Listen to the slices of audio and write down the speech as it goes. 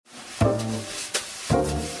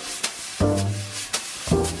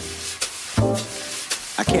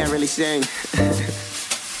can't really sing.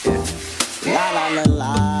 La la la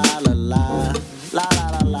la la la la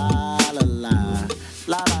la la la la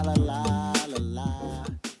la la la la la.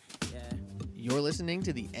 You're listening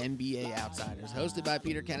to the NBA Outsiders, hosted by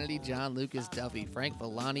Peter Kennedy, John Lucas Duffy, Frank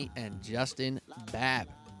Villani, and Justin Babb.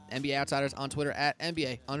 NBA Outsiders on Twitter at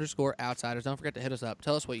NBA_Outsiders. Don't forget to hit us up.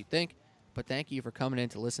 Tell us what you think. But thank you for coming in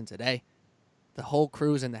to listen today. The whole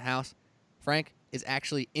crew's in the house. Frank is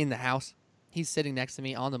actually in the house. He's sitting next to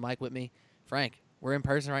me on the mic with me. Frank, we're in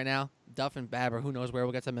person right now. Duff and Babb, or who knows where.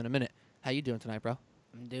 We'll get to them in a minute. How you doing tonight, bro?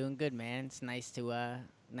 I'm doing good, man. It's nice to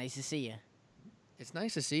see you. It's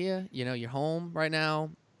nice to see you. You know, you're home right now.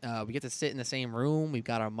 We get to sit in the same room. We've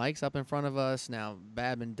got our mics up in front of us. Now,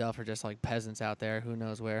 Babb and Duff are just like peasants out there. Who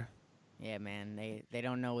knows where. Yeah, man. They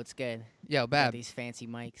don't know what's good. Yo, Got Babb, these fancy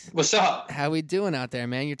mics. What's up? how we doing out there,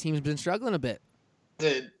 man? Your team's been struggling a bit.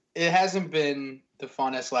 Dude, it hasn't been the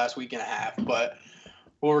funnest last week and a half, but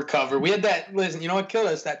we'll recover. We had that, listen, you know what killed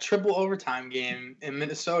us? That triple overtime game in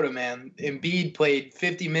Minnesota, man. Embiid played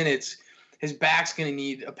 50 minutes. His back's going to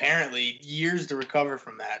need, apparently, years to recover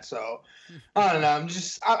from that. So, I don't know.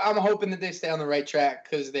 I'm hoping that they stay on the right track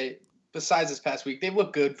because besides this past week, they've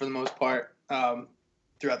looked good for the most part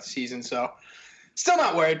throughout the season. So, still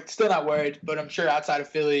not worried, but I'm sure outside of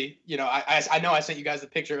Philly, you know, I know I sent you guys the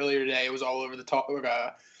picture earlier today. It was all over the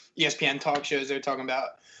ESPN talk shows. They were talking about,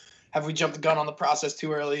 have we jumped the gun on the process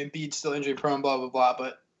too early? Embiid's still injury prone, blah, blah, blah.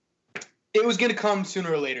 But it was going to come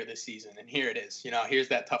sooner or later this season, and here it is. You know, here's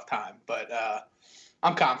that tough time. But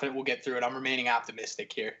I'm confident we'll get through it. I'm remaining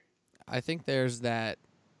optimistic here. I think there's that,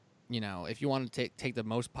 you know, if you want to take the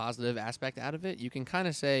most positive aspect out of it, you can kind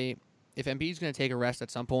of say if Embiid's going to take a rest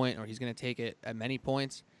at some point or he's going to take it at many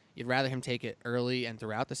points, you'd rather him take it early and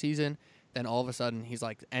throughout the season than all of a sudden he's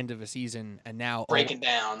like end of a season and now Breaking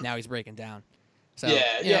down. Now he's breaking down. So,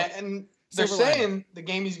 yeah, and they're silver saying lining. the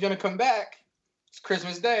game he's going to come back. It's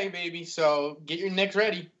Christmas Day, baby, so get your Knicks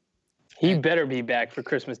ready. He better be back for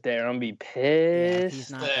Christmas Day or I'm going to be Yeah, if pissed.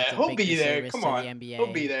 he's not, Yeah, that's a he'll big be there. disservice Come to on. the NBA.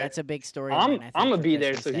 He'll be there. That's a big story. I'm going to be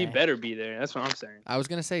there, so he better be there. That's what I'm saying. I was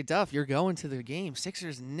going to say, Duff, you're going to the game.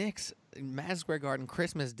 Sixers, Knicks, Madison Square Garden,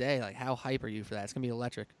 Christmas Day. Like, how hype are you for that? It's going to be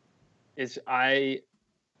electric. I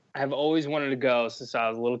have always wanted to go since I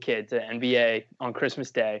was a little kid to NBA on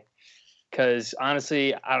Christmas Day. Because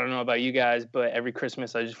honestly, I don't know about you guys, but every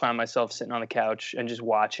Christmas I just find myself sitting on the couch and just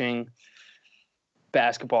watching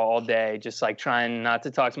basketball all day, just like trying not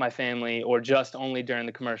to talk to my family or just only during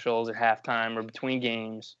the commercials or halftime or between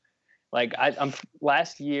games. Like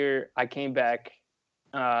last year I came back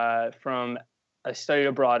I studied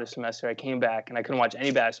abroad a semester. I came back and I couldn't watch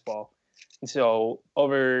any basketball. And so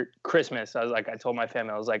over Christmas, I told my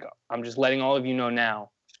family, I was like, I'm just letting all of you know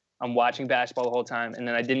now. I'm watching basketball the whole time, and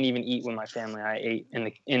then I didn't even eat with my family. I ate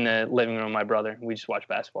in the living room with my brother. We just watched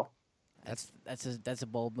basketball. That's a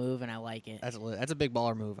bold move, and I like it. That's a big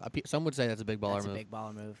baller move. Some would say that's a big baller That's move. a big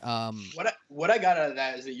baller move. What I got out of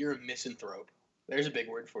that is that you're a misanthrope. There's a big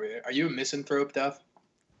word for you. Are you a misanthrope, Duff?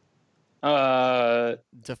 Define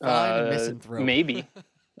a misanthrope. Maybe.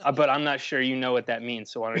 But I'm not sure you know what that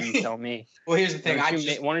means, so why don't you tell me? Well, here's the thing.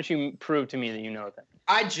 Why don't you prove to me that you know what that means?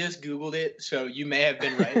 I just Googled it, so you may have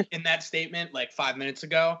been right in that statement like 5 minutes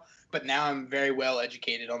ago, but now I'm very well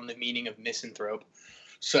educated on the meaning of misanthrope.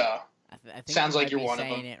 So I think sounds you like might you're be one of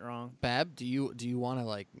saying them. it wrong. Bab, do you want to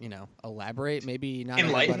like elaborate? Maybe not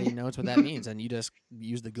Enlighten. everybody knows what that means, and you just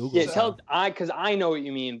use the Google. Yeah, stuff. because I know what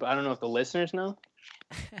you mean, but I don't know if the listeners know.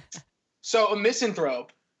 So a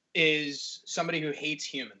misanthrope is somebody who hates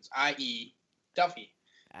humans, i.e. Duffy.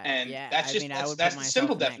 And yeah, that's I just mean, I would that's put the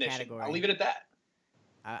simple myself in that definition. category. I'll leave it at that.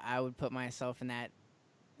 I would put myself in that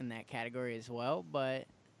category as well, but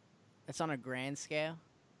it's on a grand scale,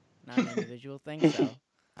 not an individual thing. So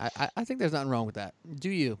I think there's nothing wrong with that.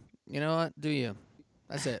 Do you? You know what? Do you?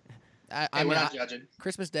 That's it. We're not judging.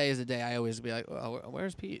 Christmas Day is the day I always be like, oh,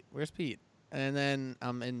 where's Pete? Where's Pete? And then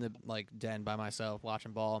I'm in the den by myself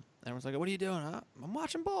watching ball. And everyone's like, what are you doing? I'm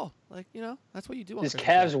watching ball. Like, that's what you do on This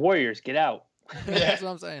Christmas Cavs Day. Warriors, get out. That's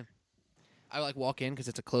what I'm saying. I like walk in because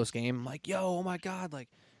it's a close game. I'm like, yo, oh my God, like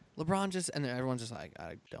LeBron just, and then everyone's just like,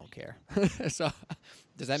 I don't care. So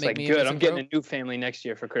does that It's make like, me good. a I'm getting a misanthrope? new family next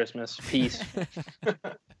year for Christmas. Peace. I'm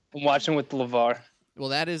watching with LeVar. Well,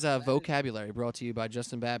 that is vocabulary brought to you by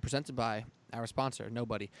Justin Babb, presented by our sponsor,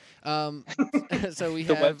 nobody. So we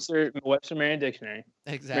The have Webster Merriam Dictionary.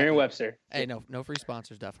 exactly. Merriam-Webster. Hey, no free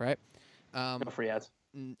sponsor stuff, right? No free ads.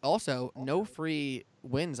 Also, no free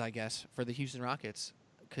wins, I guess, for the Houston Rockets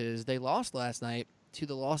because they lost last night to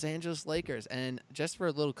the Los Angeles Lakers. And just for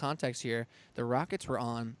a little context here, the Rockets were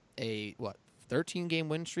on a 13-game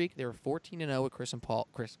win streak. They were 14-0 with Chris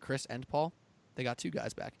and Paul. They got 2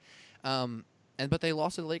 guys back. But they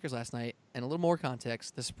lost to the Lakers last night. And a little more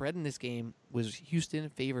context, the spread in this game was Houston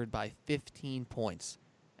favored by 15 points.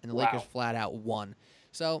 And the Lakers flat out won.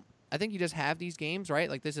 So I think you just have these games, right?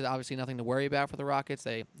 Like, this is obviously nothing to worry about for the Rockets.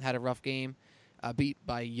 They had a rough game, beat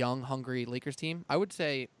by a young, hungry Lakers team. I would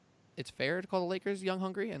say it's fair to call the Lakers young,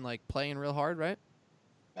 hungry, and, like, playing real hard, right?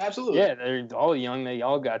 Absolutely. Yeah, they're all young. They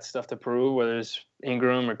all got stuff to prove, whether it's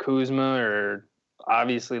Ingram or Kuzma or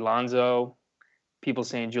obviously Lonzo. People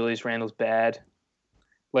saying Julius Randle's bad.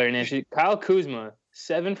 Larry Nance. Kyle Kuzma,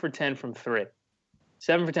 7 for 10 from 3.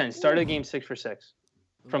 7 for 10. Started the game 6 for 6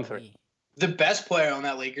 from 3. The best player on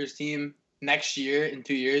that Lakers team next year, in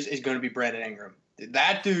 2 years, is going to be Brandon Ingram.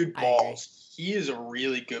 That dude balls. He is a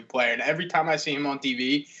really good player. And every time I see him on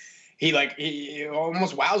TV, he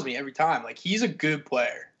almost wows me every time. Like, he's a good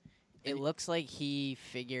player. It looks like he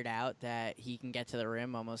figured out that he can get to the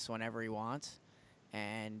rim almost whenever he wants.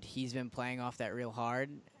 And he's been playing off that real hard.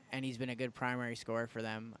 And he's been a good primary scorer for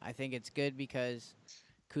them. I think it's good because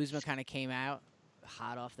Kuzma kind of came out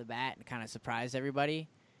hot off the bat and kind of surprised everybody,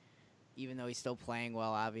 even though he's still playing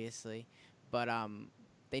well, obviously. But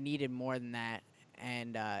they needed more than that,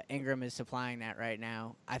 and Ingram is supplying that right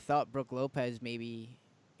now. I thought Brook Lopez may be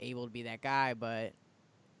able to be that guy, but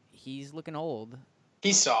he's looking old.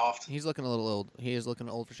 He's soft. He's looking a little old. He is looking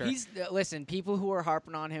old for sure. Listen, people who are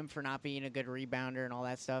harping on him for not being a good rebounder and all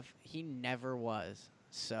that stuff, he never was.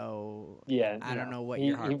 So yeah, I don't know what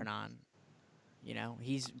you're harping on. You know,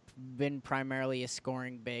 he's been primarily a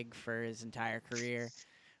scoring big for his entire career.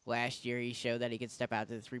 Last year, he showed that he could step out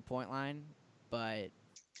to the three-point line, but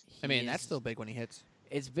that's still big when he hits.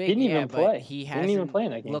 It's big, didn't even but play. He didn't even hasn't play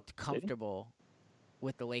in that game, looked comfortable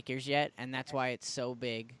with the Lakers yet, and that's why it's so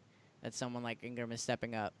big that someone like Ingram is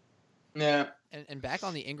stepping up. Yeah. And back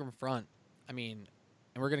on the Ingram front, and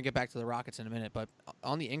we're going to get back to the Rockets in a minute, but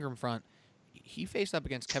on the Ingram front, he faced up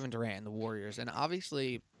against Kevin Durant and the Warriors, and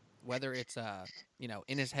obviously, whether it's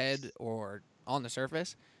in his head or on the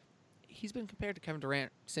surface, he's been compared to Kevin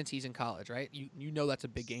Durant since he's in college, right? You know that's a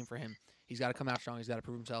big game for him. He's got to come out strong. He's got to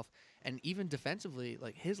prove himself. And even defensively,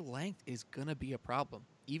 like, his length is going to be a problem.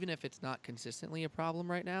 Even if it's not consistently a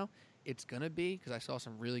problem right now, it's going to be, because I saw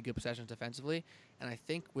some really good possessions defensively. And I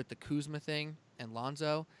think with the Kuzma thing and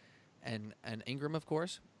Lonzo and Ingram, of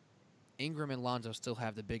course, Ingram and Lonzo still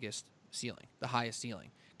have the biggest ceiling, the highest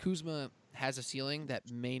ceiling. Kuzma has a ceiling that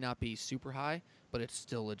may not be super high, but it's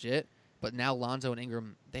still legit. But now Lonzo and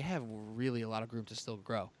Ingram, they have really a lot of room to still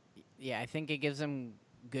grow. Yeah, I think it gives them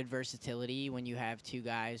good versatility when you have 2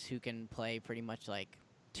 guys who can play pretty much like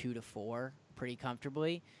 2 to 4 pretty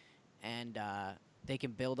comfortably. And they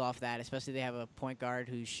can build off that, especially they have a point guard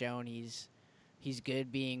who's shown he's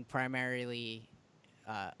good being primarily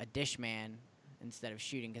a dish man instead of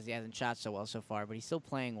shooting because he hasn't shot so well so far, but he's still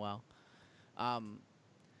playing well.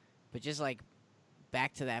 But just like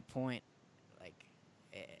back to that point, like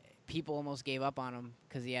people almost gave up on him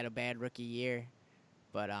because he had a bad rookie year,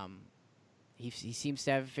 but he seems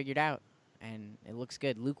to have it figured out, and it looks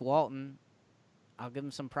good. Luke Walton, I'll give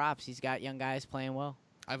him some props. He's got young guys playing well.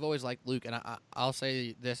 I've always liked Luke, and I'll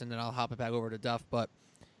say this, and then I'll hop it back over to Duff. But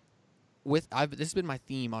this has been my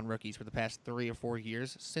theme on rookies for the past 3 or 4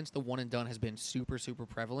 years since the one and done has been super, super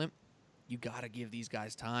prevalent. You got to give these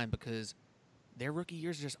guys time because their rookie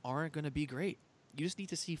years just aren't going to be great. You just need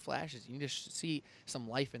to see flashes. You need to see some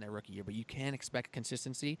life in their rookie year, but you can expect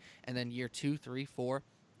consistency. And then year 2, 3, 4,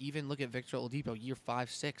 even look at Victor Oladipo, year 5,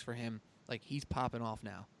 6 for him. Like, he's popping off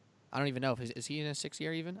now. I don't even know is he in his 6th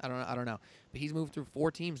year even? I don't know. But he's moved through 4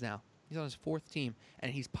 teams now. He's on his 4th team,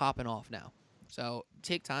 and he's popping off now. So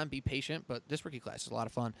take time, be patient. But this rookie class is a lot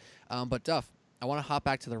of fun. But Duff, I want to hop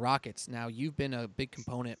back to the Rockets. Now, you've been a big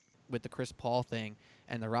component with the Chris Paul thing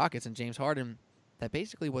and the Rockets and James Harden. That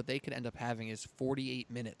basically what they could end up having is 48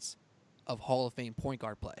 minutes of Hall of Fame point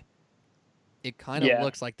guard play. It kind of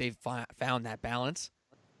looks like they've found that balance.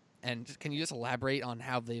 And can you just elaborate on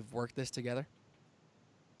how they've worked this together?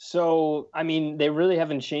 So, they really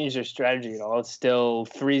haven't changed their strategy at all. It's still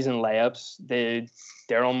threes and layups.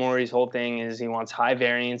 Daryl Morey's whole thing is he wants high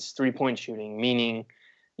variance 3-point shooting, meaning,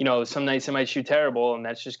 some nights they might shoot terrible, and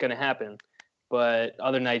that's just going to happen. But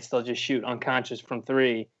other nights they'll just shoot unconscious from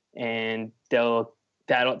 3, and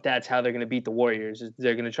that's how they're going to beat the Warriors.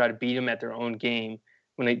 They're going to try to beat them at their own game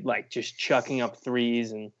when they just chucking up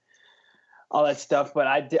threes and all that stuff. But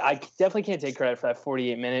I definitely can't take credit for that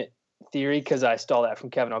 48-minute theory because I stole that from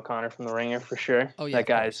Kevin O'Connor from The Ringer for sure. Oh, yeah, that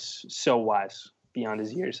guy's so wise beyond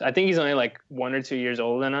his years. I think he's only like 1 or 2 years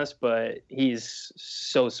older than us, but he's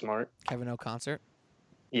so smart. Kevin O'Concert?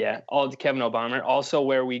 Yeah, all Kevin O'Bomber. Also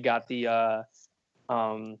where we got the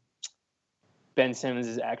Ben Simmons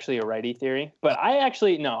is actually a righty theory. But I'm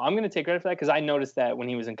going to take credit for that because I noticed that when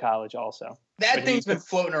he was in college also. That thing's been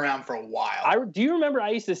floating around for a while. Do you remember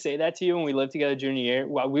I used to say that to you when we lived together junior year?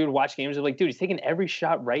 While we would watch games, like, dude, he's taking every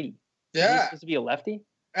shot righty. Yeah. He's supposed to be a lefty?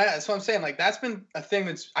 Yeah, that's what I'm saying. Like, that's been a thing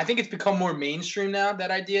I think it's become more mainstream now,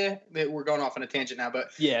 that idea. That we're going off on a tangent now,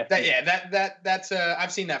 but that's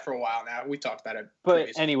I've seen that for a while now. We talked about it. But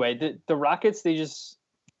previously. anyway, the Rockets, they just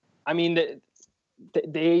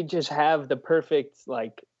have the perfect,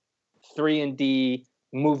 like, 3-and-D,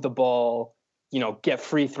 move the ball, get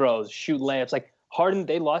free throws, shoot layups. Like, Harden,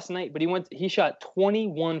 they lost tonight, but he shot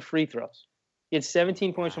 21 free throws. He had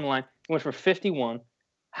 17 points from the line. He went for 51.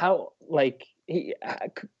 How, like,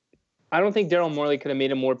 I don't think Daryl Morley could have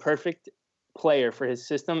made a more perfect player for his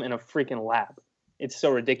system in a freaking lab. It's so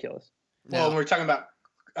ridiculous. Well, when we're talking about,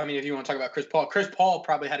 if you want to talk about Chris Paul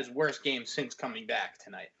probably had his worst game since coming back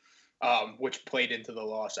tonight, which played into the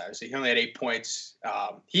loss, obviously. He only had 8 points.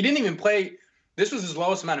 He didn't even play. This was his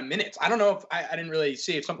lowest amount of minutes. I don't know if I didn't really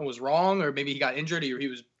see if something was wrong or maybe he got injured or he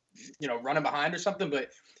was, running behind or something,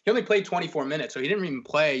 but he only played 24 minutes, so he didn't even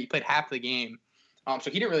play. He played half the game. So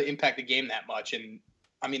he didn't really impact the game that much. And,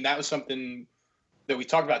 that was something that we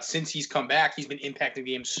talked about since he's come back. He's been impacting the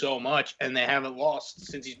game so much, and they haven't lost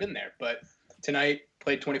since he's been there. But tonight,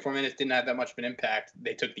 played 24 minutes, didn't have that much of an impact.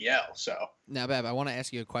 They took the L. So now, Bab, I want to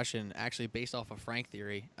ask you a question actually based off of Frank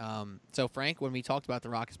theory. So, Frank, when we talked about the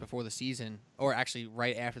Rockets before the season, or actually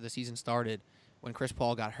right after the season started, when Chris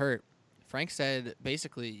Paul got hurt, Frank said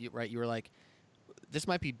basically, you were like, this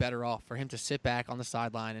might be better off for him to sit back on the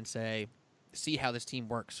sideline and see how this team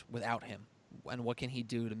works without him and what can he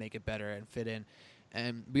do to make it better and fit in.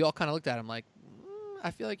 And we all kind of looked at him like,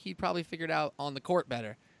 I feel like he probably figured out on the court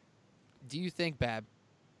better. Do you think, Bab,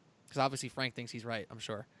 because obviously Frank thinks he's right, I'm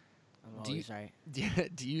sure. I'm always right.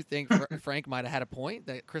 Do you think Frank might have had a point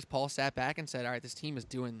that Chris Paul sat back and said, all right, this team is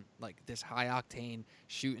doing like this high octane,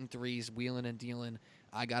 shooting threes, wheeling and dealing.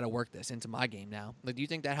 I got to work this into my game now. Like, do you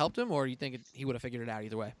think that helped him, or do you think he would have figured it out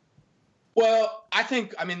either way? Well, I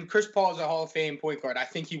think, Chris Paul is a Hall of Fame point guard. I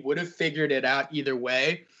think he would have figured it out either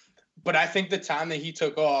way. But I think the time that he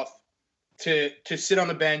took off to sit on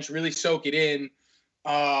the bench, really soak it in,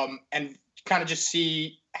 and kind of just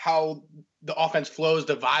see how the offense flows,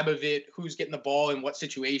 the vibe of it, who's getting the ball in what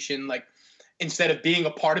situation, like instead of being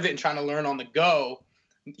a part of it and trying to learn on the go,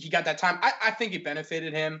 he got that time. I think it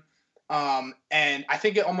benefited him. And I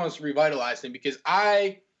think it almost revitalized him because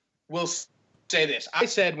I will say this. I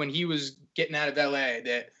said when he was getting out of LA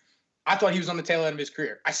that I thought he was on the tail end of his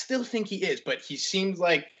career. I still think he is, but he seems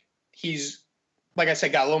like he's, like I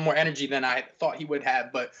said, got a little more energy than I thought he would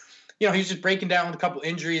have. But, he was just breaking down with a couple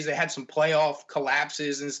injuries. They had some playoff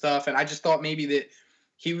collapses and stuff. And I just thought maybe that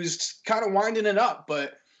he was kind of winding it up.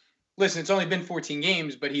 But listen, it's only been 14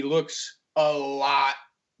 games, but he looks a lot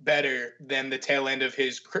better than the tail end of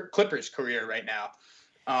his Clippers career right now.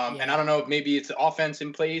 And I don't know if maybe it's the offense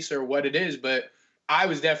in place or what it is, but I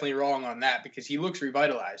was definitely wrong on that because he looks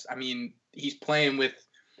revitalized. He's playing with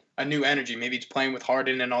a new energy. Maybe he's playing with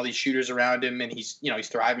Harden and all these shooters around him, and he's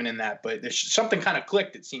thriving in that. But there's something kind of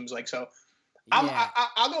clicked, it seems like. So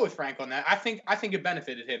I'll go with Frank on that. I think it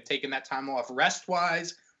benefited him taking that time off rest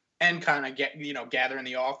wise and kind of gathering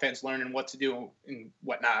the offense, learning what to do and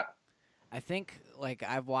whatnot. I think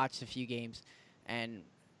I've watched a few games, and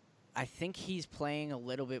I think he's playing a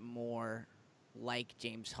little bit more like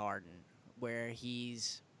James Harden, where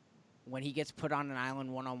when he gets put on an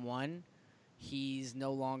island one-on-one, he's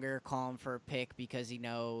no longer calling for a pick because he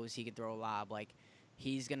knows he can throw a lob. Like,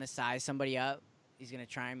 he's going to size somebody up. He's going to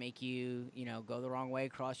try and make you, go the wrong way,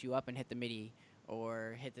 cross you up and hit the midi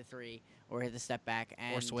or hit the three or hit the step back.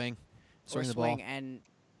 Or swing the ball. And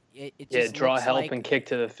it just draw looks help and kick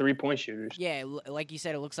to the three-point shooters. Yeah, like you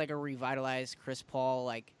said, it looks like a revitalized Chris Paul.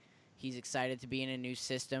 Like, he's excited to be in a new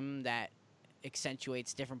system that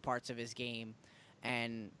accentuates different parts of his game.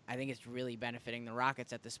 And I think it's really benefiting the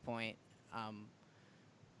Rockets at this point.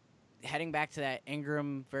 Heading back to that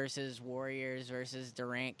Ingram versus Warriors versus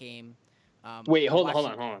Durant game. Wait, hold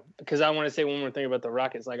on. Because I want to say one more thing about the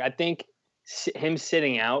Rockets. Like, I think him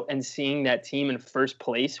sitting out and seeing that team in first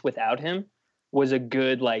place without him was a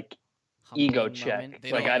good, ego check.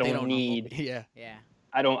 I don't need. Yeah.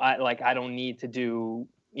 I don't need to do,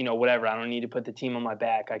 whatever. I don't need to put the team on my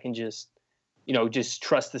back. I can just, just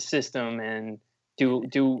trust the system and fit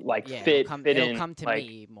in. It'll come to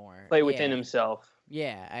me more. Play within himself.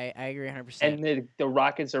 Yeah, I agree 100%. And the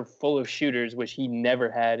Rockets are full of shooters, which he never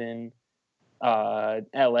had in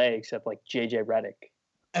L.A. except J.J. Redick.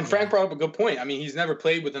 And Frank brought up a good point. He's never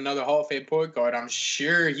played with another Hall of Fame point guard. I'm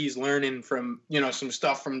sure he's learning from, some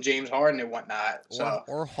stuff from James Harden and whatnot.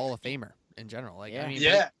 Or Hall of Famer in general. Like, Yeah. I mean,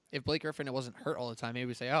 Yeah. if Blake Griffin wasn't hurt all the time, maybe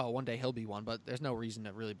we say, oh, one day he'll be one. But there's no reason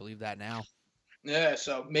to really believe that now. Yeah,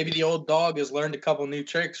 so maybe the old dog has learned a couple new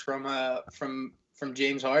tricks from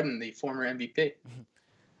James Harden, the former MVP.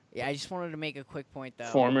 Yeah, I just wanted to make a quick point though.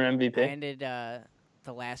 Former I MVP. ended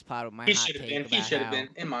the last pod with my He hot should have take been. He about should have been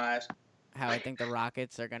in my eyes. how I think the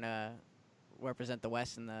Rockets are gonna represent the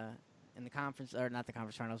West in the conference, or not the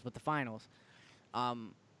conference finals, but the finals.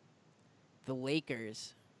 The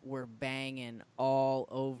Lakers were banging all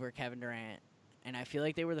over Kevin Durant, and I feel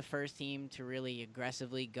like they were the first team to really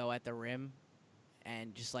aggressively go at the rim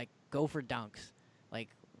and just like go for dunks, like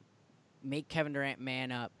make Kevin Durant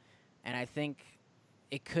man up. And I think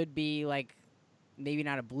it could be like maybe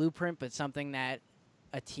not a blueprint, but something that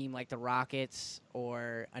a team like the Rockets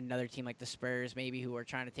or another team like the Spurs, maybe, who are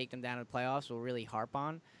trying to take them down in the playoffs, will really harp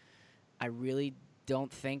on. I really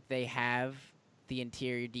don't think they have the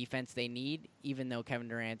interior defense they need, even though Kevin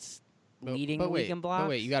Durant's leading the league in blocks. But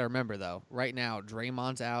wait, you got to remember though. Right now,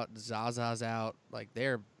 Draymond's out, Zaza's out. Like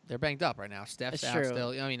they're banged up right now. Steph's That's out true. still.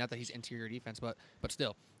 I mean, not that he's interior defense, but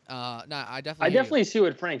still. No, I definitely. I hear you. definitely see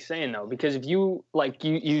what Frank's saying though, because if you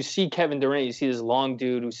you see Kevin Durant, you see this long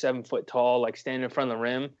dude who's 7 foot tall, like standing in front of the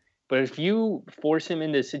rim. But if you force him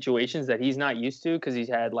into situations that he's not used to, because he's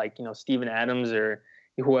had Steven Adams or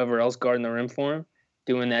whoever else guarding the rim for him,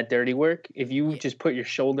 doing that dirty work. If you just put your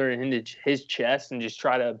shoulder into his chest and just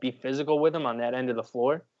try to be physical with him on that end of the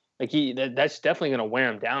floor, like that's definitely going to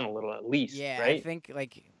wear him down a little at least. Yeah, right? I think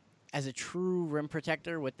like as a true rim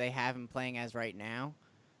protector, what they have him playing as right now,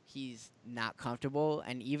 he's not comfortable.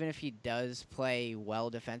 And even if he does play well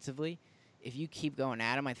defensively, if you keep going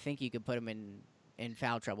at him, I think you could put him in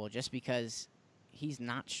foul trouble just because he's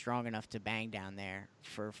not strong enough to bang down there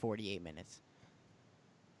for 48 minutes.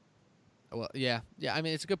 Well, yeah. I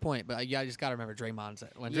mean, it's a good point, but I just got to remember Draymond's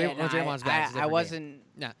when Yeah, no, Draymond's back. It's a I different wasn't. game.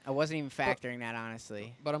 Nah. I wasn't even factoring that,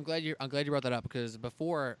 honestly. But I'm glad you brought that up, because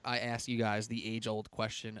before I asked you guys the age-old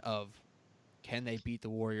question of can they beat the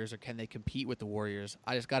Warriors or can they compete with the Warriors,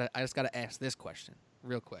 I just gotta ask this question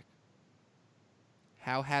real quick.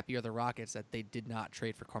 How happy are the Rockets that they did not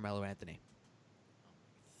trade for Carmelo Anthony?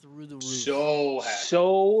 Through the roof. So happy.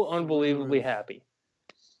 So unbelievably happy.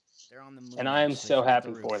 They're on the moon. And I am actually, so through the happy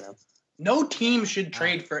roof. for them. No team should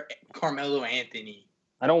trade for Carmelo Anthony.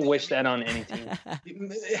 I don't wish that on any team.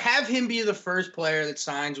 Have him be the first player that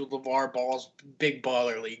signs with LeVar Ball's big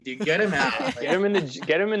baller league. Dude, get him out. Get him in the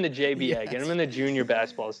JBA. Yes. Get him in the Junior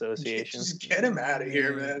Basketball Association. Just get him out of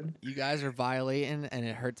here, man. You guys are violating, and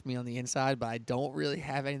it hurts me on the inside, but I don't really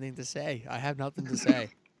have anything to say. I have nothing to say.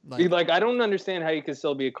 I don't understand how you could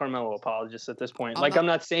still be a Carmelo apologist at this point. I'm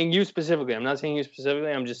not saying you specifically.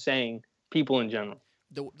 I'm just saying people in general.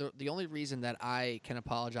 The only reason that I can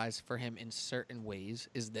apologize for him in certain ways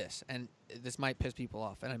is this, and this might piss people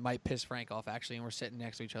off, and it might piss Frank off, actually, and we're sitting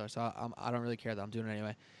next to each other, so I don't really care that I'm doing it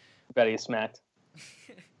anyway. Better get smacked.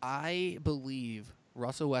 I believe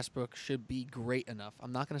Russell Westbrook should be great enough.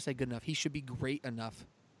 I'm not going to say good enough. He should be great enough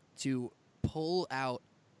to pull out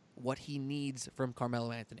what he needs from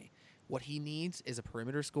Carmelo Anthony. What he needs is a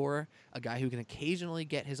perimeter scorer, a guy who can occasionally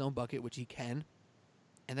get his own bucket, which he can,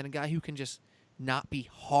 and then a guy who can just not be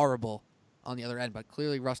horrible on the other end. But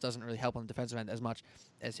clearly Russ doesn't really help on the defensive end as much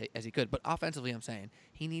as he could. But offensively, I'm saying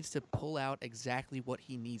he needs to pull out exactly what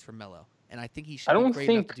he needs from Melo, and I think he should be great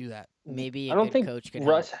enough to do that. Maybe I a don't good think coach can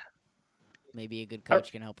Russ. help. Maybe a good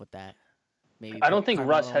coach can help with that. Maybe I don't put think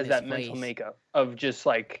Carmelo Russ in has his that place. mental makeup of just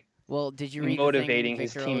like. Well, did you read motivating the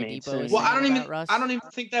his thing teammates Victor Oladipo and- was Well, I saying don't about Russ? even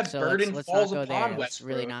think that So burden let's falls not go upon there. Let's Westbrook.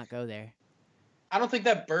 really not go there. I don't think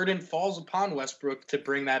that burden falls upon Westbrook to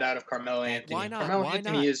bring that out of Carmelo Anthony. Why not? Carmelo Why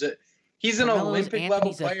Anthony not? he's an Olympic level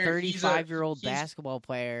Anthony's player. a 35-year-old he's- basketball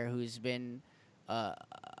player who's been a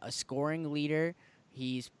scoring leader.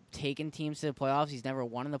 He's taken teams to the playoffs. He's never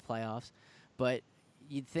won in the playoffs. But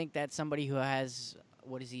you'd think that somebody who has,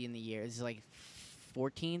 what is he in the year? This is like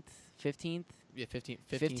 14th, 15th? Yeah, 15th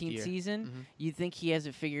 15th year. season. Mhm. You'd think he has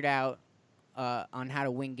it figured out on how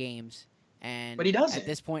to win games. And But he doesn't. At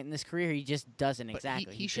this point in his career, he just doesn't But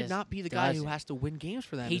exactly. he should just not be the guy who doesn't. has to win games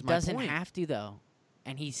for them. He is my doesn't point. have to, though.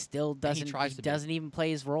 And he still doesn't. tries He to be. doesn't even play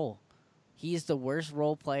his role. He is the worst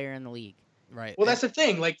role player in the league. Right. Well, that's the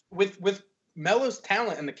thing. Like with Melo's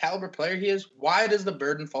talent and the caliber player he is, why does the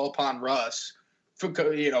burden fall upon Russ?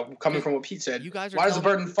 Coming from what Pete said, You guys are why does the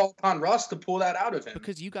telling me- burden fall upon Russ to pull that out of him?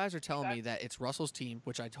 Because you guys are telling me that it's Russell's team,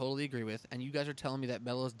 which I totally agree with, and you guys are telling me that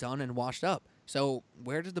Melo's done and washed up. So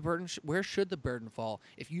where should the burden fall?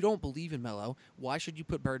 If you don't believe in Melo, why should you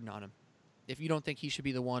put burden on him? If you don't think he should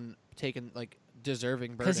be the one taking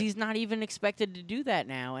deserving burden, Because he's not even expected to do that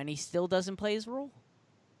now, and he still doesn't play his role.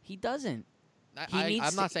 He doesn't.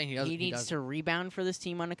 I'm not saying he doesn't. He needs to rebound for this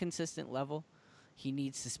team on a consistent level. He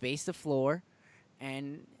needs to space the floor,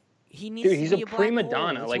 and he needs Dude, he's to be a black prima hole.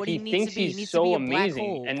 donna. That's like what he needs thinks to be. He he's needs so to be a black amazing,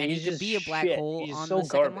 hole, and he's he could just be a black shit. hole He's on so the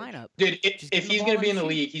second garbage. lineup. Dude, Just give if him he's the going to ball be in and the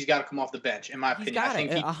shoot. league, he's got to come off the bench, in my He's opinion. I got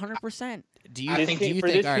think it he, 100%. Do you I think? think Do you for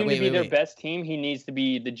think? this All right, team wait, to be wait, their wait. best team, he needs to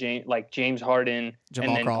be the James Harden, Jamal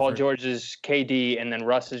and then Paul Crawford. George is KD, and then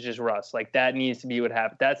Russ is just Russ. Like that needs to be what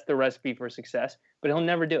happens. That's the recipe for success. But he'll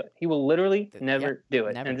never do it. He will literally never do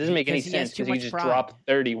it, never. and it doesn't make any Because he has sense too because he much just pride. dropped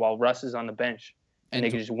 30 while Russ is on the bench, and And they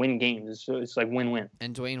can just win games. It's like win-win.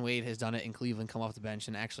 And Dwayne Wade has done it in Cleveland, come off the bench,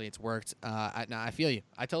 and actually it's worked. I feel you.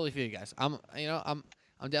 I totally feel you guys. I'm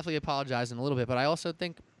definitely apologizing a little bit, but I also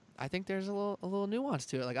think there's a little nuance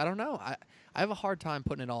to it. Like I don't know. I have a hard time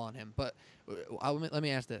putting it all on him. But let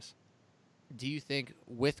me ask this: do you think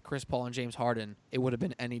with Chris Paul and James Harden, it would have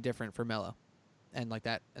been any different for Melo, and like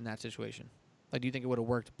that in that situation? Like, do you think it would have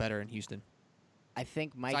worked better in Houston? I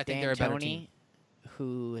think I Mike think they're a better team. D'Antoni,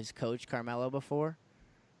 who has coached Carmelo before,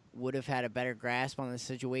 would have had a better grasp on the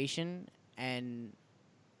situation and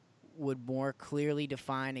would more clearly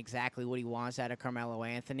define exactly what he wants out of Carmelo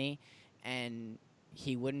Anthony, and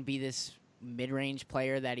he wouldn't be this mid-range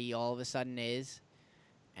player that he all of a sudden is,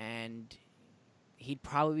 and he'd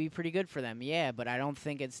probably be pretty good for them, yeah, but I don't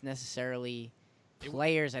think it's necessarily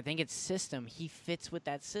players. I think it's system. He fits with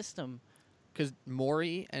that system. Because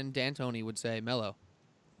Morey and D'Antoni would say, Melo,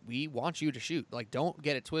 we want you to shoot. Like, don't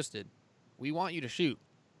get it twisted. We want you to shoot,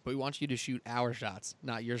 but we want you to shoot our shots,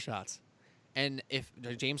 not your shots. And if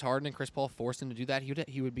James Harden and Chris Paul forced him to do that,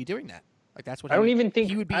 he would be doing that. Like that's what I don't even think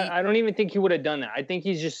he would be. I don't even think he would have done that. I think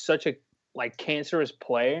he's just such a cancerous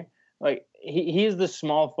player. Like he is the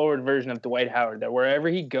small forward version of Dwight Howard. That wherever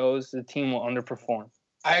he goes, the team will underperform.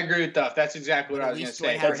 I agree with Duff. That's exactly what But I at was going to least say.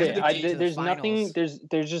 Dwight That's Howard it. to the There's nothing. finals.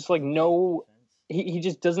 There's just like no. He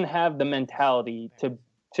just doesn't have the mentality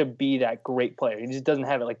to be that great player. He just doesn't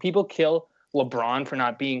have it. Like people kill LeBron for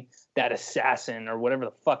not being that assassin or whatever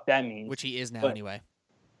the fuck that means. Which he is now But- anyway.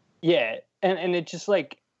 Yeah, and it's just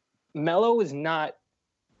like Melo is not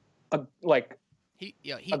a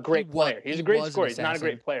great player. He's a great scorer. He's not a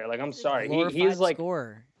great player. Like I'm sorry, he Glorified is like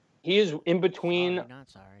scorer. he is in between Sorry, not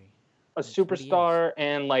sorry. a That's what he superstar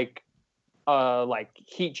and like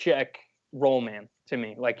heat check role man to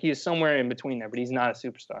me. Like he is somewhere in between there, but he's not a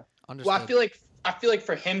superstar. Understood. Well, I feel like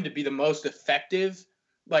for him to be the most effective,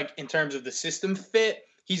 like in terms of the system fit,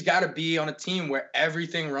 he's got to be on a team where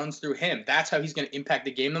everything runs through him. That's how he's going to impact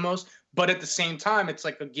the game the most. But at the same time, it's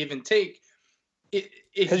like a give and take.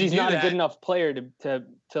 Because he's not a good enough player to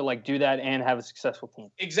like do that and have a successful team.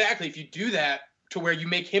 Exactly. If you do that to where you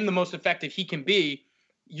make him the most effective he can be,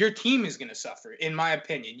 your team is going to suffer, in my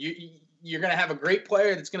opinion. You're going to have a great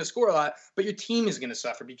player that's going to score a lot, but your team is going to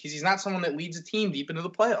suffer because he's not someone that leads a team deep into the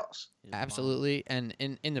playoffs. Absolutely. And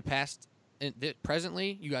in the past,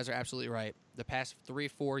 presently, you guys are absolutely right. The past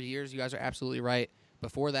 3-4 years, you guys are absolutely right.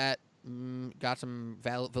 Before that, got some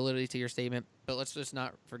validity to your statement, but let's just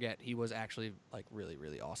not forget he was actually like really,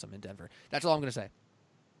 really awesome in Denver. That's all I'm gonna say.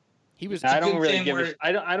 He was. I don't good really thing give where-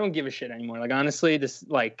 I don't give a shit anymore. Like honestly, this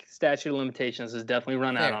like statute of limitations has definitely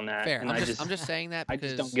run out on that. Fair. And I'm just saying that I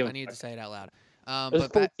just because don't give a I need to fuck. say it out loud. It was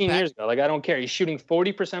But 14 back, years ago. Like I don't care. He's shooting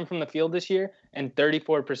 40% from the field this year and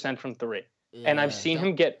 34% from three. And I've seen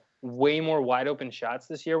him get way more wide open shots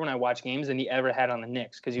this year when I watch games than he ever had on the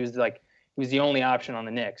Knicks because he was the only option on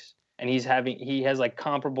the Knicks. And he has like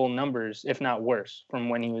comparable numbers, if not worse, from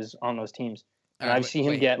when he was on those teams. And I've seen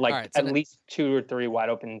him get like at least 2 or 3 wide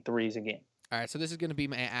open threes a game. All right, so this is going to be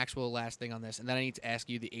my actual last thing on this, and then I need to ask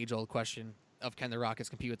you the age-old question of can the Rockets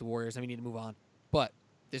compete with the Warriors, and we need to move on. But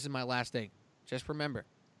this is my last thing. Just remember,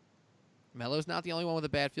 Melo's not the only one with a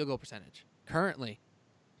bad field goal percentage. Currently,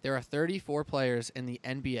 there are 34 players in the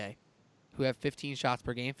NBA who have 15 shots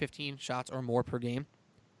per game, 15 shots or more per game.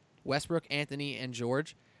 Westbrook, Anthony, and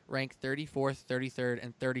George rank 34th, 33rd,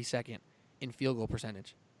 and 32nd in field goal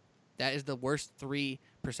percentage. That is the worst 3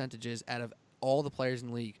 percentages out of all the players in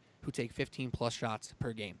the league who take 15-plus shots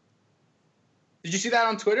per game. Did you see that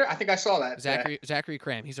on Twitter? I think I saw that. Zachary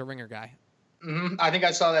Cram, he's a ringer guy. I think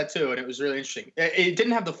I saw that too, and it was really interesting. It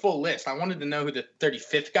didn't have the full list. I wanted to know who the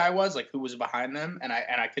 35th guy was, like who was behind them, and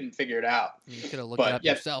I couldn't figure it out. You could have looked But, it up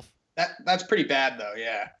yeah. yourself. That's pretty bad though.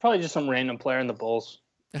 Yeah. Probably just some random player in the Bulls.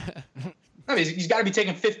 I mean, he's got to be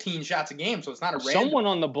taking 15 shots a game, so it's not a random. Someone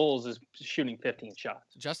on the Bulls is shooting 15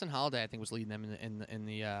 shots. Justin Holiday, I think, was leading them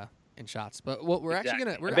in shots. But what we're actually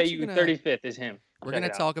gonna I bet you 35th is him. We're Check gonna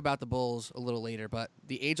it out. talk about the Bulls a little later. But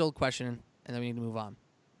the age-old question, and then we need to move on.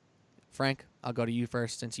 Frank, I'll go to you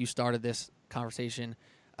first since you started this conversation.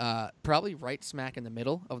 Probably right smack in the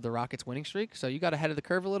middle of the Rockets' winning streak, so you got ahead of the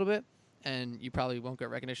curve a little bit. and you probably won't get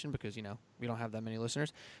recognition because, we don't have that many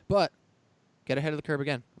listeners. But get ahead of the curve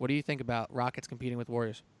again. What do you think about Rockets competing with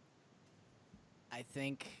Warriors? I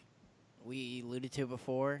think we alluded to it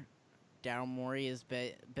before. Daryl Morey has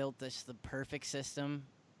built the perfect system.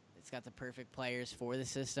 It's got the perfect players for the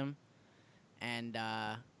system. And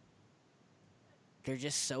they're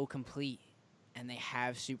just so complete. And they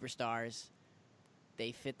have superstars.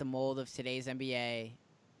 They fit the mold of today's NBA.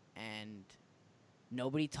 And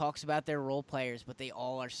nobody talks about their role players, but they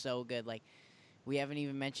all are so good. Like, we haven't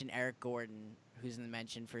even mentioned Eric Gordon, who's in the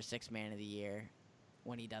mention for Sixth Man of the Year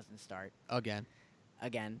when he doesn't start. Again.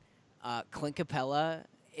 Clint Capella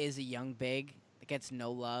is a young big that gets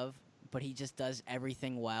no love, but he just does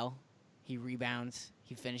everything well. He rebounds.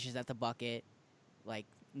 He finishes at the bucket. Like,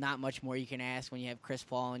 not much more you can ask when you have Chris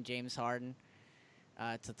Paul and James Harden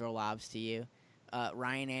to throw lobs to you.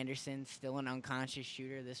 Ryan Anderson, still an unconscious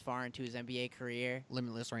shooter this far into his NBA career.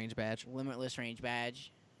 Limitless range badge.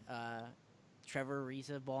 Trevor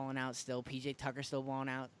Ariza balling out still. PJ Tucker still balling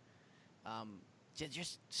out.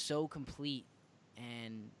 Just so complete.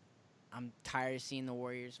 And I'm tired of seeing the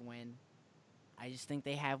Warriors win. I just think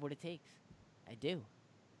they have what it takes. I do.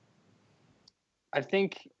 I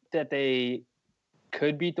think that they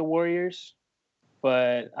could beat the Warriors,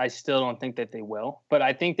 but I still don't think that they will. But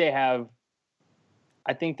I think they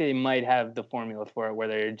might have the formula for it where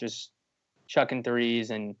they're just chucking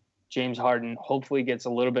threes, and James Harden hopefully gets a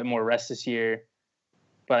little bit more rest this year.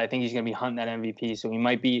 But I think he's going to be hunting that MVP. So he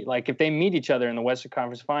might be, like, if they meet each other in the Western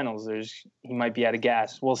Conference Finals, he might be out of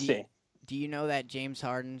gas. We'll see. Do you know that James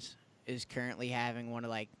Harden is currently having one of,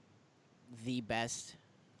 like, the best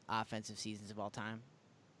offensive seasons of all time?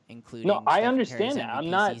 Including No, I Stephen understand Curry's that. MVP I'm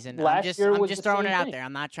not. season. Last year I'm was just the throwing same it out thing. there.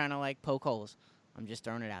 I'm not trying to, like, poke holes. I'm just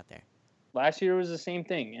throwing it out there. Last year was the same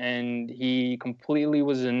thing, and he completely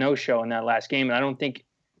was a no-show in that last game. And I don't think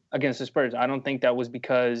against the Spurs, I don't think that was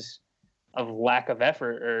because of lack of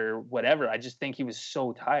effort or whatever. I just think he was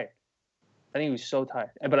so tired.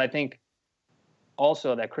 But I think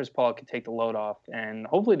also that Chris Paul could take the load off, and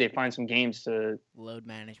hopefully they find some games to Load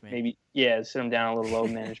management. maybe, sit him down a little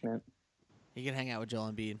load management. He can hang out with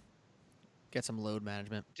Joel Embiid. Get some load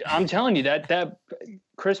management. I'm telling you that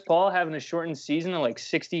Chris Paul having a shortened season of like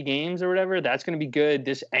 60 games or whatever, that's going to be good.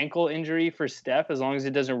 This ankle injury for Steph, as long as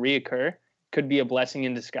it doesn't reoccur, could be a blessing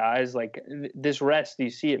in disguise. Like, this rest, you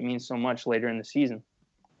see, it means so much later in the season.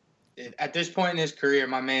 At this point in his career,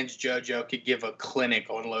 my man's JoJo could give a clinic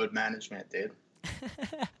on load management, dude.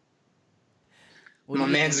 My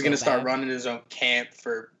man's going to start running his own camp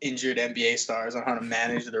for injured NBA stars on how to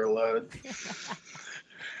manage their load.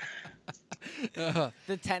 The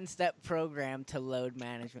 10-step program to load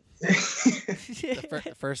management.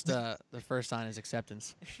 The first sign is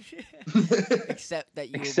acceptance. Except that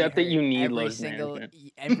you need every load single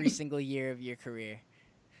management. every single year of your career.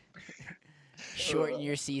 Shorten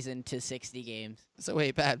your season to 60 games. So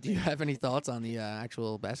wait, Pat, do you have any thoughts on the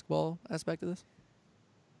actual basketball aspect of this?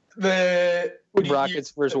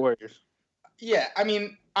 Rockets versus Warriors. Yeah, I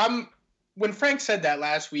mean, when Frank said that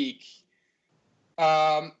last week,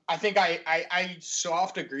 I think I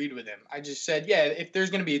soft agreed with him. I just said, yeah, if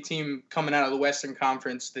there's going to be a team coming out of the Western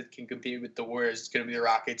Conference that can compete with the Warriors, it's going to be the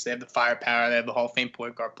Rockets. They have the firepower. They have the Hall of Fame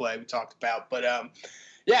point guard play we talked about. But,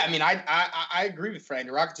 yeah, I mean, I agree with Frank.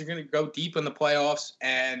 The Rockets are going to go deep in the playoffs.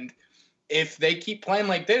 And if they keep playing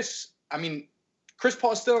like this, I mean, Chris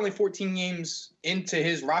Paul is still only 14 games into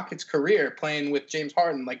his Rockets career playing with James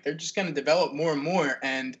Harden. Like, they're just going to develop more and more.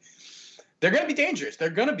 And they're going to be dangerous.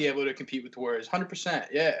 They're going to be able to compete with the Warriors, 100%.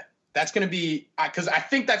 Yeah, that's going to be – because I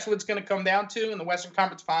think that's what it's going to come down to in the Western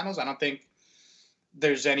Conference Finals. I don't think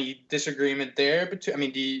there's any disagreement there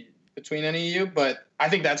between any of you, but I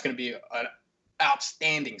think that's going to be an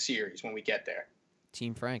outstanding series when we get there.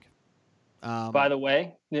 Team Frank. By the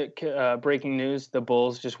way, breaking news, the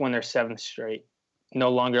Bulls just won their 7th straight. No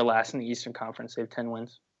longer last in the Eastern Conference. They have 10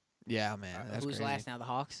 wins. Yeah, man. That's Who's crazy. last now? The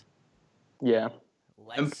Hawks? Yeah.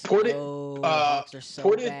 Let's Portis- go. The Hawks are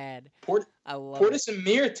so bad. I love Portis and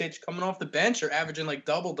Mirotic coming off the bench are averaging like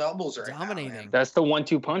double-doubles right Dominating. now. man. That's the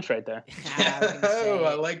 1-2 punch right there.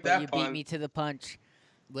 I like that You pun. beat me to the punch.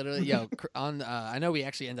 Literally, yo, I know we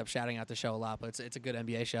actually end up shouting out the show a lot, but it's a good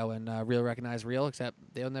NBA show, and Real recognize Real, except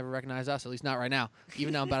they'll never recognize us, at least not right now,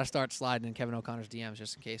 even though I'm about to start sliding in Kevin O'Connor's DMs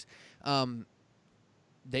just in case.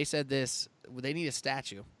 They said they need a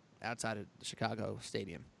statue outside of the Chicago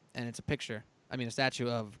Stadium, and it's a statue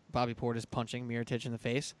of Bobby Portis punching Mirotic in the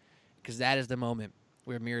face, because that is the moment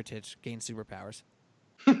where Mirotic gains superpowers.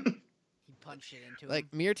 He punched it into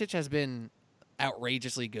Like, him. Mirotic has been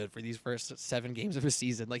outrageously good for these first 7 games of his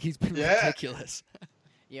season. Like, he's been Yeah. ridiculous.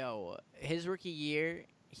 Yo, his rookie year,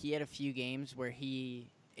 he had a few games where he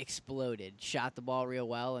exploded, shot the ball real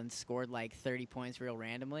well, and scored like 30 points real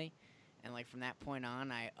randomly. And like from that point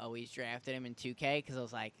on, I always drafted him in 2K because I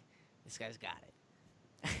was like, this guy's got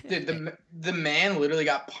it. Dude, the man literally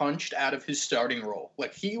got punched out of his starting role.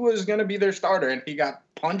 Like, he was going to be their starter, and he got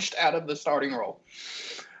punched out of the starting role.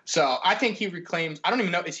 So I think he reclaims. I don't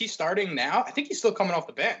even know. Is he starting now? I think he's still coming off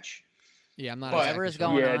the bench. Yeah, I'm not. But- Whatever is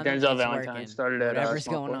exactly going sure. on, Denzel it's Valentine working. started at Whatever's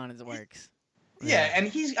small going forward. on, it works. Yeah, and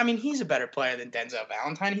he's a better player than Denzel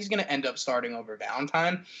Valentine. He's going to end up starting over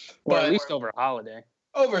Valentine. Or But at least over Holiday.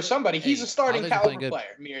 over somebody. He's Hey, a starting Holiday's playing caliber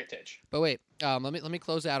good. player, Mirotic. But wait, let me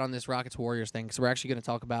close out on this Rockets Warriors thing because we're actually going to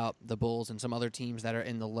talk about the Bulls and some other teams that are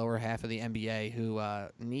in the lower half of the NBA who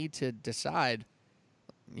need to decide,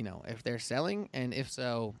 if they're selling, and if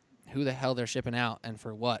so, who the hell they're shipping out and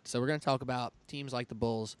for what. So we're going to talk about teams like the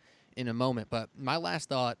Bulls in a moment. But my last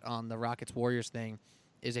thought on the Rockets Warriors thing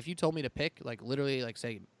is, if you told me to pick, like literally, like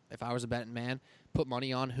say, if I was a betting man, put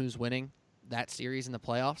money on who's winning that series in the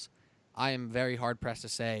playoffs, I am very hard pressed to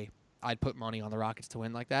say I'd put money on the Rockets to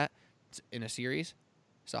win like that in a series.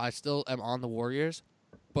 So I still am on the Warriors,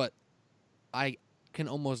 but I can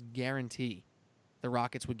almost guarantee the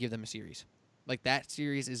Rockets would give them a series. Like, that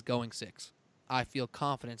series is going 6. I feel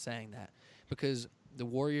confident saying that because the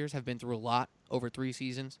Warriors have been through a lot over 3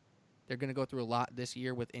 seasons. They're going to go through a lot this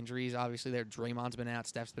year with injuries. Obviously, Draymond's been out,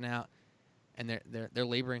 Steph's been out, and they're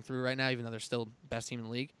laboring through right now, even though they're still best team in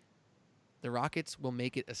the league. The Rockets will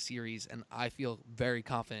make it a series, and I feel very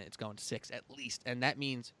confident it's going to 6 at least, and that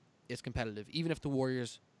means it's competitive, even if the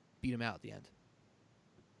Warriors beat them out at the end.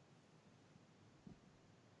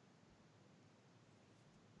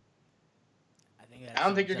 I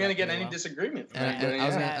don't think you're going to get any disagreement. And Right. I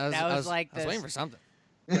was, That- gonna, I was, that I was was, like I was the- waiting for something.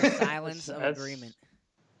 The silence of That's- agreement.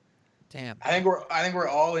 Damn. I think we're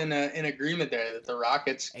all in agreement there that the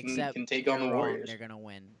Rockets Except can take you're on the wrong, Warriors. They're gonna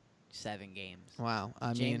win 7 games. Wow.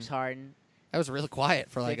 I James mean, Harden, that was really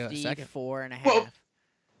quiet for like a second. 54 and a half. Well,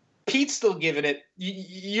 Pete's still giving it.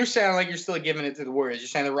 You're sounding like you're still giving it to the Warriors. You're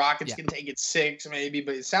saying the Rockets Yeah. can take it 6 maybe,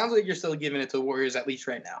 but it sounds like you're still giving it to the Warriors at least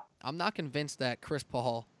right now. I'm not convinced that Chris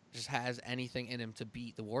Paul just has anything in him to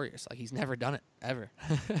beat the Warriors. Like, he's never done it, ever.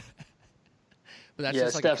 But that's Yeah,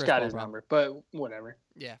 just like a Steph's Chris got Paul his problem. number, but whatever.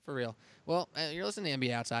 Yeah, for real. Well, you're listening to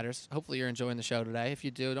NBA Outsiders. Hopefully you're enjoying the show today. If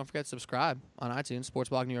you do, don't forget to subscribe on iTunes, Sports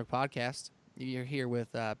Blog New York Podcast. You're here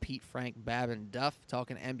with Pete, Frank, Bab, and Duff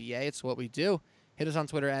talking NBA. It's what we do. Hit us on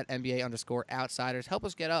Twitter at NBA_Outsiders. Help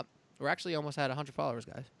us get up. We're actually almost at 100 followers,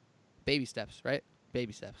 guys. Baby steps, right?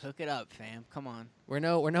 Baby steps. Hook it up, fam. Come on. We're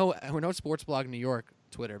no Sports Blog New York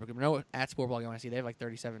Twitter, but we're no at Sport Blog NYC. They have like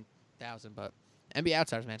 37,000, but NBA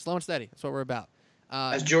Outsiders, man, slow and steady. That's what we're about.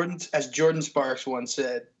 As Jordan Sparks once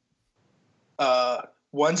said,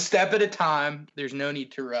 one step at a time. There's no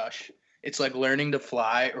need to rush. It's like learning to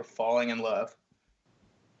fly or falling in love.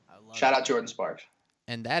 I love Shout it. out Jordan Sparks.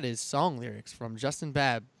 And that is song lyrics from Justin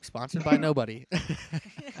Babb, sponsored by nobody.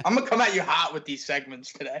 I'm gonna come at you hot with these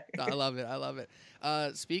segments today. I love it. I love it.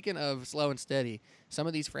 Speaking of slow and steady, some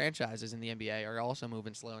of these franchises in the NBA are also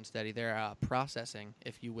moving slow and steady. They're processing,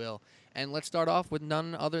 if you will. And let's start off with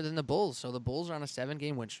none other than the Bulls. So the Bulls are on a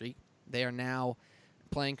 7-game win streak. They are now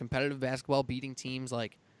playing competitive basketball, beating teams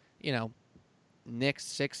like, Knicks,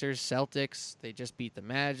 Sixers, Celtics. They just beat the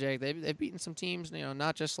Magic. They've beaten some teams,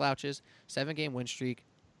 not just slouches. 7-game win streak.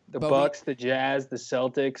 The But Bucks, the Jazz, the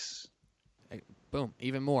Celtics. Boom,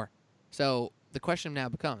 even more. So the question now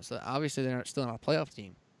becomes, so obviously they're still not a playoff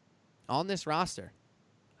team. On this roster,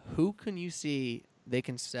 who can you see they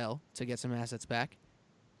can sell to get some assets back?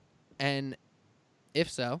 And if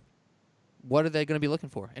so, what are they going to be looking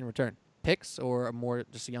for in return? Picks or more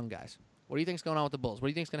just young guys? What do you think's going on with the Bulls? What do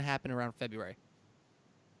you think's going to happen around February?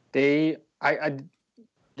 They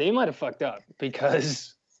might have fucked up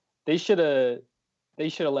because they should have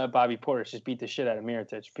let Bobby Portis just beat the shit out of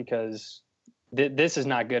Mirotic because this is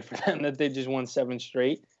not good for them that they just won 7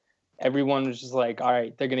 straight. Everyone was just like, all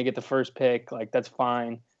right, they're going to get the first pick. Like, that's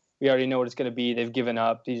fine. We already know what it's going to be. They've given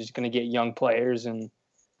up. They're just going to get young players, and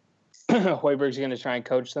Hoiberg's going to try and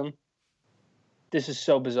coach them. This is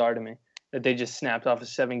so bizarre to me that they just snapped off a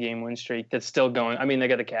 7-game win streak that's still going. I mean, they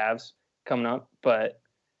got the Cavs coming up, but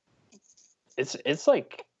it's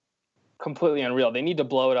like completely unreal. They need to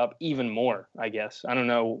blow it up even more, I guess. I don't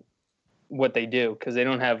know what they do because they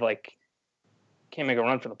don't have can't make a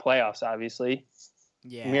run for the playoffs, obviously.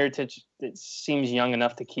 Yeah. Mirotic, it seems young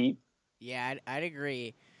enough to keep. Yeah, I'd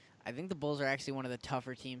agree. I think the Bulls are actually one of the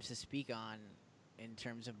tougher teams to speak on in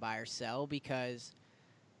terms of buy or sell because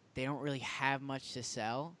they don't really have much to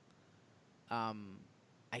sell.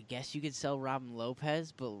 I guess you could sell Robin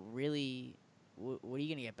Lopez, but really, what are you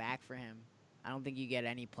going to get back for him? I don't think you get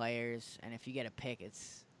any players, and if you get a pick,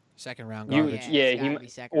 it's Second round You, garbage. yeah, it's he gotta be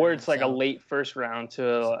second or round, it's like a so- late first round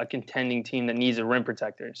to a contending team that needs a rim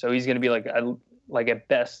protector. So he's going to be like at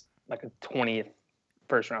best like a 20th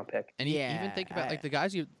first round pick. And you even Yeah, think about like I- the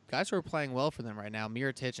guys who are playing well for them right now,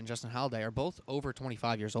 Mirotic and Justin Holiday, are both over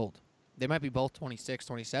 25 years old. They might be both 26,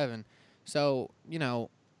 27. So,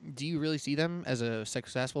 do you really see them as a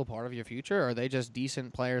successful part of your future, or are they just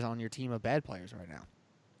decent players on your team of bad players right now?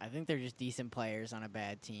 I think they're just decent players on a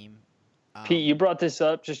bad team. Pete, you brought this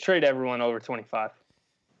up. Just trade everyone over 25.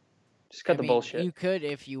 Just cut I the mean, bullshit. You could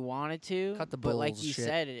if you wanted to. Cut the but like you bullshit.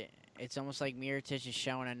 said, it's almost like Mirotic is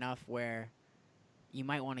showing enough where you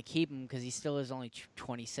might want to keep him because he still is only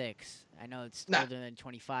 26. I know it's Nah. older than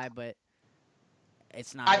 25, but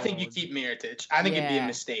it's not. I think you old. keep Mirotic. I think it'd be a Yeah.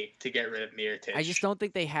 mistake to get rid of Mirotic. I just don't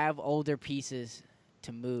think they have older pieces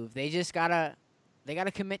to move. They just gotta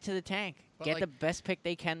commit to the tank. But, Get like- the best pick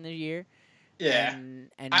they can this year. Yeah.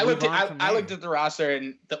 And I move looked on from I there. looked at the roster,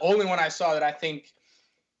 and the only one I saw that I think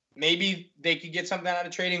maybe they could get something out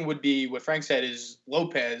of trading would be what Frank said is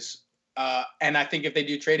Lopez. And I think if they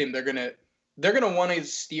do trade him, they're gonna want to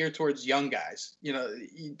steer towards young guys.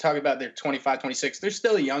 You talk about they're 25, 26. They're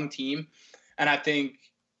still a young team, and I think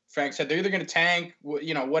Frank said they're either going to tank,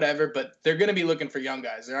 whatever, but they're going to be looking for young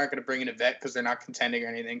guys. They're not going to bring in a vet because they're not contending or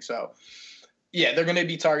anything. So, yeah, they're going to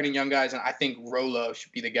be targeting young guys, and I think Rolo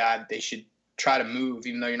should be the guy that they should try to move,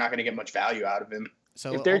 even though you're not going to get much value out of him.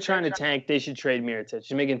 So If they're trying to tank, they should trade Mirotic.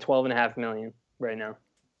 He's making $12.5 million right now.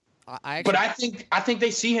 I actually, But I think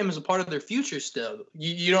they see him as a part of their future still.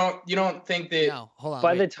 You don't think that? no, hold on.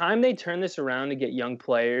 By wait. the time they turn this around to get young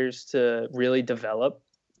players to really develop,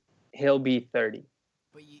 he'll be 30.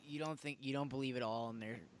 But you don't believe at all in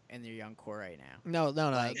their young core right now. No.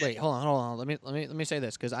 Like- Wait, hold on. Let me say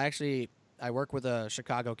this because I work with a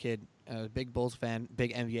Chicago kid, a big Bulls fan,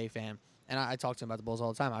 big NBA fan, and I talk to him about the Bulls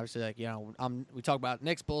all the time. Obviously, we talk about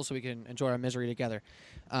Knicks Bulls so we can enjoy our misery together.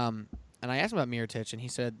 And I asked him about Mirotic, and he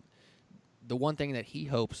said the one thing that he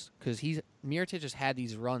hopes, because Mirotic has had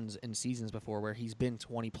these runs in seasons before where he's been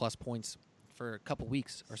 20+ points for a couple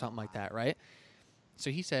weeks or something like that, right? So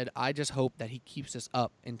he said, I just hope that he keeps this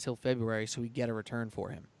up until February so we get a return for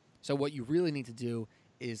him. So what you really need to do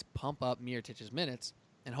is pump up Mirotic's minutes,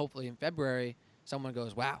 and hopefully in February someone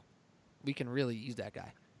goes, wow, we can really use that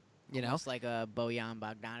guy. Almost like a Bojan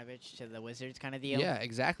Bogdanovic to the Wizards kind of deal. Yeah,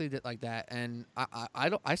 exactly like that. And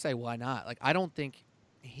I say why not? Like I don't think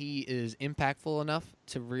he is impactful enough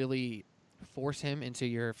to really force him into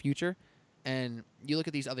your future. And you look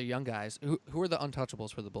at these other young guys. Who are the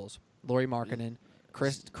untouchables for the Bulls? Lauri Markkanen,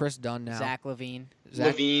 Chris Dunn now. Zach Levine.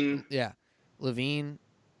 Levine. Yeah, Levine,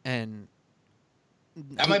 and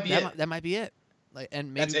That might be it. That might be it. Like,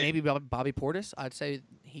 and That's it. maybe Bobby Portis. I'd say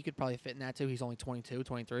he could probably fit in that too. He's only 22,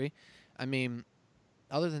 23. I mean,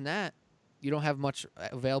 other than that, you don't have much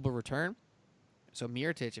available return. So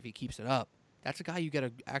Mirotic, if he keeps it up, that's a guy you get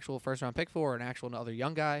an actual first round pick for, an actual another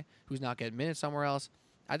young guy who's not getting minutes somewhere else.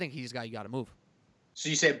 I think he's a guy you got to move. So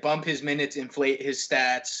you say bump his minutes, inflate his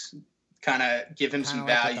stats, kind of give him Kind some of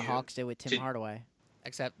like what value. the Hawks did with Tim to- Hardaway.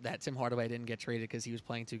 Except that Tim Hardaway didn't get traded because he was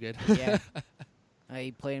playing too good. Yeah.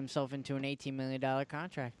 He played himself into an $18 million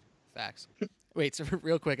contract. Facts. Wait, so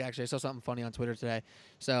real quick, actually, I saw something funny on Twitter today.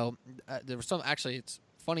 So there was it's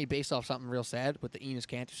funny based off something real sad with the Enes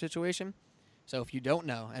Kanter situation. So if you don't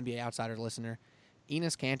know, NBA Outsider listener,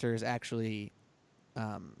 Enes Kanter has actually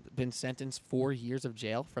been sentenced 4 years of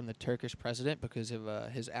jail from the Turkish president because of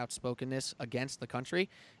his outspokenness against the country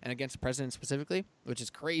and against the president specifically, which is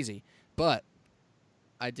crazy. But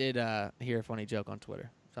I did hear a funny joke on Twitter,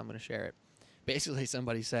 so I'm going to share it. Basically,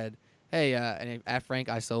 somebody said, hey, and at Frank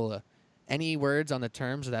Isola, any words on the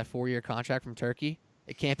terms of that 4-year contract from Turkey?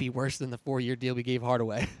 It can't be worse than the 4-year deal we gave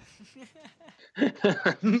Hardaway.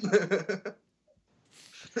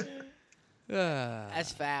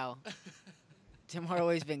 That's foul. Tim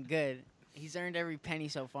Hardaway's been good. He's earned every penny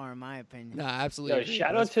so far, in my opinion. No, absolutely. Yo, agree,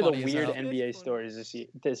 shout but out it's to the funny as weird hell. NBA stories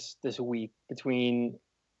this week between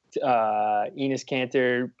Enes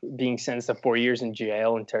Kanter being sentenced to 4 years in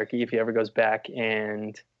jail in Turkey if he ever goes back,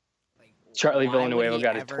 and Like, Charlie why would Villanueva he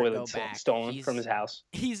got his ever toilet go back? stolen from his house.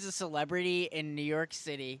 He's a celebrity in New York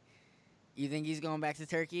City. You think he's going back to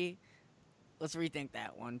Turkey? Let's rethink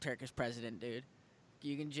that one, Turkish president, dude.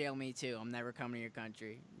 You can jail me too. I'm never coming to your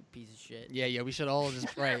country, you piece of shit. Yeah, we should all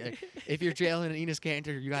just right. Like, if you're jailing Enes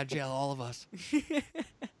Kanter, you got to jail all of us. It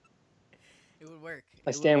would work. I It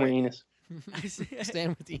would stand with work. Enes.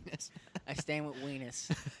 Stand with Enes. I stand with Weenus.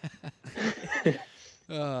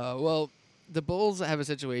 Well, the Bulls have a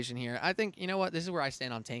situation here. I think, you know what? This is where I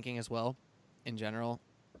stand on tanking as well, in general.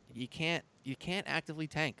 You can't you can't actively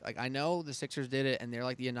tank. Like, I know the Sixers did it, and they're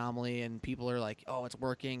like the anomaly, and people are like, oh, it's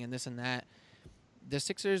working, and this and that. The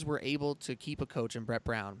Sixers were able to keep a coach in Brett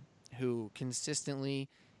Brown who consistently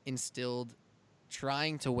instilled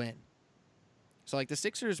trying to win. So, like, the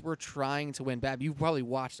Sixers were trying to win. Bab, you've probably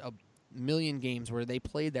watched a million games where they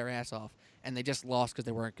played their ass off, and they just lost because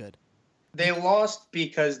they weren't good. They lost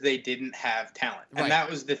because they didn't have talent, and Right. that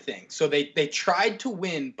was the thing. So they tried to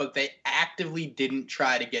win, but they actively didn't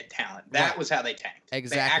try to get talent. That Right. was how they tanked.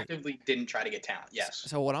 Exactly. They actively didn't try to get talent. Yes.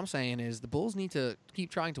 So what I'm saying is the Bulls need to keep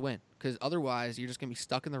trying to win, because otherwise you're just gonna be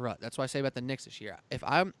stuck in the rut. That's what I say about the Knicks this year. If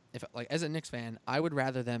like as a Knicks fan, I would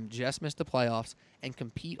rather them just miss the playoffs and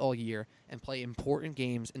compete all year and play important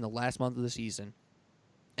games in the last month of the season,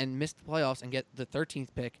 and miss the playoffs and get the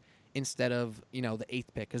 13th pick instead of the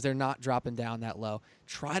 8th pick, because they're not dropping down that low.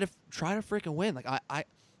 Try to freaking win. Like I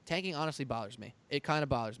tanking honestly bothers me. It kind of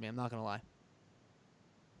bothers me. I'm not gonna lie.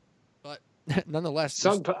 But nonetheless,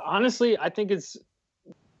 Honestly, I think it's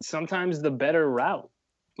sometimes the better route,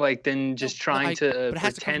 like than just trying to but it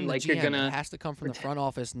has to come pretend from the like GM. you're It gonna. has to come from the front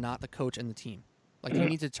office, not the coach and the team. Like you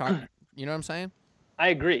need to try. You know what I'm saying? I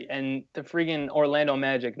agree, and the freaking Orlando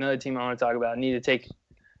Magic, another team I want to talk about, need to take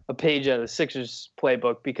a page out of the Sixers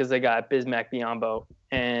playbook because they got Bismack Biyombo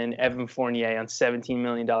and Evan Fournier on $17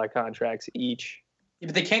 million contracts each. Yeah,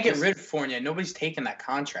 but they can't get rid of Fournier. Nobody's taking that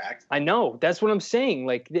contract. I know. That's what I'm saying.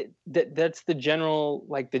 Like that's the general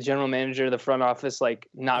manager of the front office, like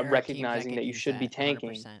not There are teams recognizing could that you use should be that, tanking,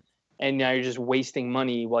 100%. and now you're just wasting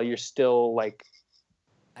money while you're still like.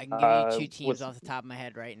 I can give you two teams what's- off the top of my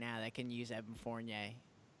head right now that can use Evan Fournier,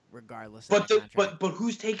 regardless of But the contract. but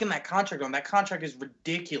who's taking that contract on? That contract is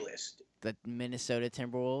ridiculous. The Minnesota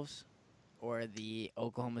Timberwolves or the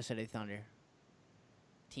Oklahoma City Thunder.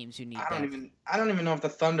 Teams who need I depth. don't even know if the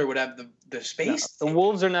Thunder would have the space. The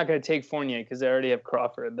Wolves are not going to take Fournier because they already have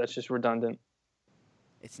Crawford. That's just redundant.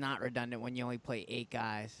 It's not redundant when you only play 8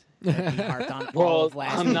 guys. That we harped on all Well, of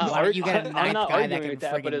last I'm week. not, Why don't you get a I'm ninth not guy arguing that with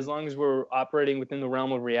can that, but friggin' as long as we're operating within the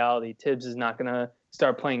realm of reality, Tibbs is not going to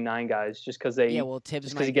start playing 9 guys just because they. Yeah, well, Tibbs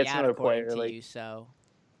just 'cause might he be gets out another according player, to like- you, so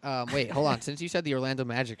Wait, hold on. Since you said the Orlando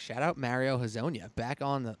Magic, shout out Mario Hazonia back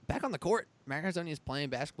on the court. Mario Hazonia is playing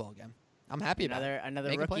basketball again. I'm happy about it. another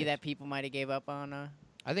Making rookie plays. that people might have gave up on.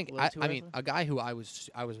 I think little too I mean early? a guy who I was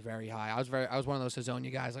very high. I was one of those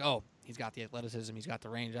Hazonia guys. Like, oh, he's got the athleticism, he's got the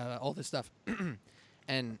range, all this stuff,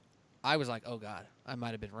 and I was like, oh god, I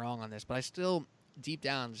might have been wrong on this, but I still deep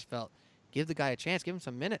down just felt, give the guy a chance, give him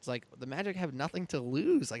some minutes. Like the Magic have nothing to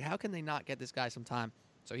lose. Like how can they not get this guy some time?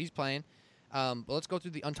 So he's playing. But let's go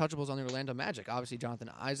through the untouchables on the Orlando Magic. Obviously, Jonathan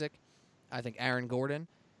Isaac. I think Aaron Gordon.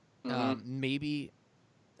 Maybe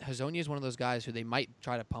Hazonia is one of those guys who they might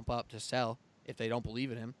try to pump up to sell if they don't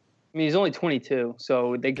believe in him. I mean, he's only 22,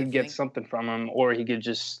 so they could get thing- something from him, or he could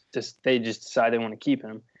just decide they want to keep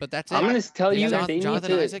him. But that's it. I'm going to tell you that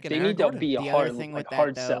Jonathan Isaac and they Aaron need to Gordon. be a the hard, other thing like, with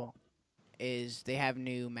hard that, sell. though, is they have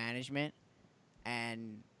new management,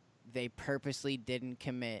 and they purposely didn't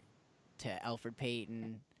commit to Alfred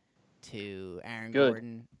Payton, to Aaron Good.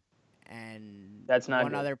 Gordon, and That's not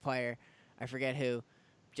one good. other player, I forget who,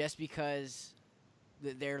 just because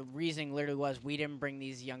their reasoning literally was, we didn't bring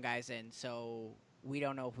these young guys in, so we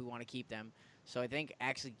don't know if we want to keep them. So I think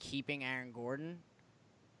actually keeping Aaron Gordon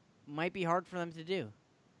might be hard for them to do.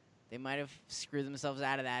 They might have screwed themselves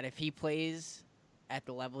out of that. If he plays at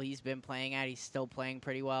the level he's been playing at, he's still playing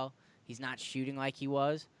pretty well. He's not shooting like he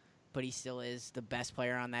was, but he still is the best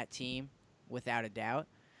player on that team, without a doubt.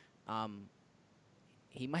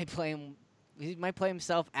 He might play him. He might play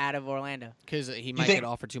himself out of Orlando. Because he might think- get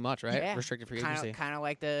offered too much, right? Yeah. Restricted free agency. Kind of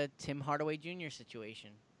like the Tim Hardaway Jr.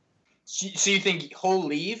 situation. So you think he'll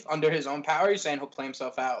leave under his own power? You're saying he'll play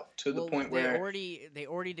himself out to the Well, point they where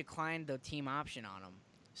already declined the team option on him.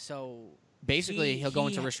 So Basically, he'll go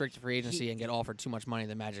into he- restricted free agency and get offered too much money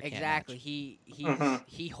the Magic exactly, can't match.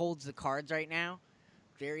 he holds the cards right now.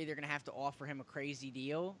 They're either gonna have to offer him a crazy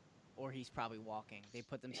deal, or he's probably walking. They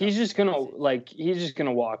put themselves. He's just in a gonna position- he's just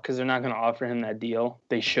gonna walk because they're not gonna offer him that deal.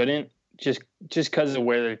 They shouldn't just because of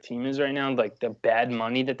where their team is right now, like the bad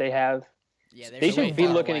money that they have. Yeah, they're They so should be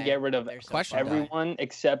far looking to away. get rid of They're so Question, far though. away. everyone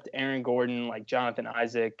except Aaron Gordon, like Jonathan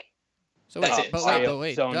Isaac. So That's wait, it. but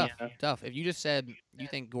wait, Sonia. Duff. If you just said you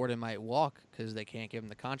think Gordon might walk because they can't give him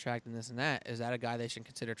the contract and this and that, is that a guy they should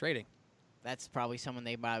consider trading? That's probably someone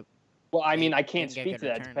they might. Well, I mean, They I can't didn't get speak to good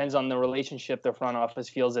that. return. Depends on the relationship the front office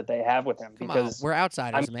feels that they have with him. Come because on, we're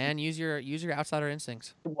outsiders, I'm- man. Use your outsider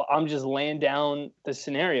instincts. well, I'm just laying down the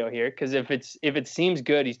scenario here because if it seems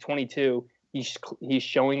good, he's 22. He's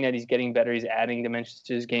showing that he's getting better. He's adding dimensions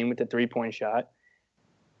to his game with the 3-point shot.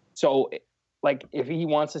 So, like, if he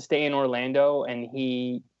wants to stay in Orlando and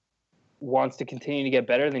he wants to continue to get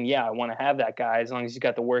better, then yeah, I want to have that guy as long as he's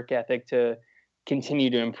got the work ethic to continue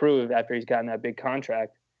to improve after he's gotten that big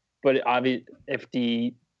contract. But if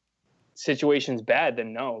the situation's bad,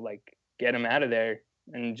 then no, like get him out of there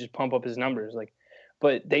and just pump up his numbers. Like,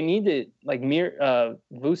 but they need to like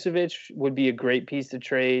Vucevic would be a great piece to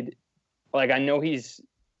trade. Like I know he's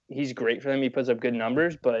great for them. He puts up good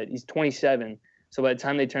numbers, but he's 27. So by the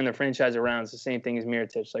time they turn their franchise around, it's the same thing as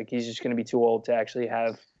Mirotic. Like he's just going to be too old to actually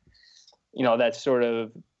have,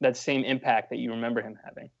 that same impact that you remember him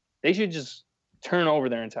having. They should just turn over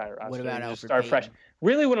their entire roster. What about and just Elfrid start fresh? Payton?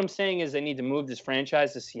 Really, what I'm saying is they need to move this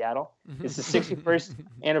franchise to Seattle. It's the 61st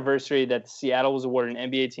anniversary that Seattle was awarded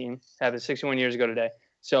an NBA team. Happened 61 years ago today.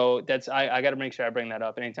 So I got to make sure I bring that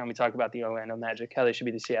up anytime we talk about the Orlando Magic, how they should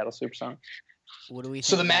be the Seattle Supersonics. What do we?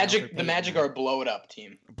 So think the about Magic, Elfrid the Payton? Magic are a blow it up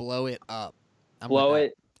team. Blow it up. I'm Blow with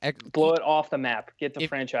it. that. Blow it off the map. Get the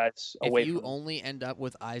franchise away If you from them. only end up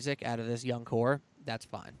with Isaac out of this young core, that's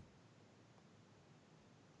fine.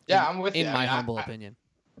 Yeah, I'm with you. In my humble opinion.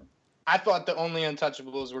 I thought the only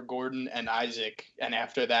untouchables were Gordon and Isaac, and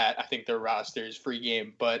after that, I think their roster is free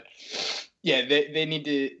game. But yeah, they need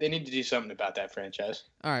to do something about that franchise.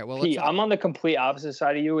 All right. Well, Pete, I'm on the complete opposite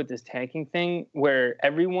side of you with this tanking thing, where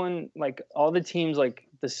everyone, like all the teams, like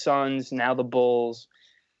the Suns, now the Bulls,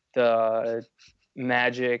 the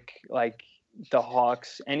Magic, like the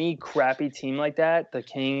Hawks, any crappy team like that, the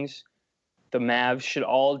Kings, the Mavs should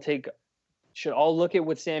all look at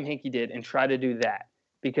what Sam Hinkie did and try to do that,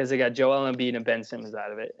 because they got Joel Embiid and Ben Simmons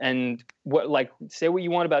out of it. And say what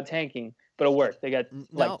you want about tanking, but it'll work. They got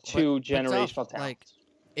two generational talents. Like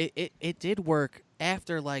it did work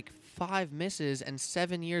after like 5 misses and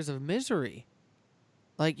 7 years of misery.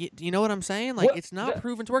 Like you know what I'm saying? Like it's not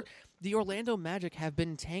proven to work. The Orlando Magic have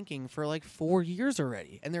been tanking for like 4 years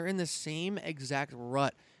already, and they're in the same exact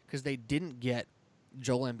rut because they didn't get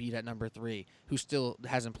Joel Embiid at number 3, who still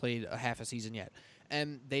hasn't played a half a season yet,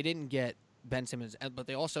 and they didn't get Ben Simmons, but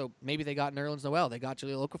they also maybe they got Nerlens Noel, they got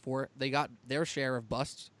Jahlil Okafor, they got their share of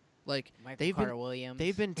busts. Like Michael Carter Williams.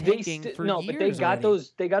 They've been tanking for years. But they got already.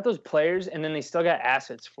 they got those players, and then they still got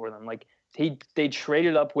assets for them. Like they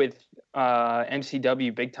traded up with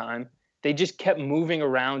MCW big time. They just kept moving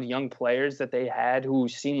around young players that they had who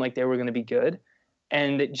seemed like they were going to be good,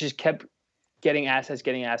 and it just kept getting assets,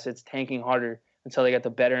 tanking harder until they got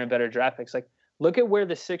the better and better draft picks. Like, look at where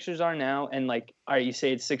the Sixers are now, and like, all right, you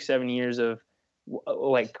say it's 6-7 years of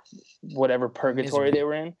like whatever purgatory misery they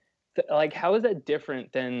were in. Like, how is that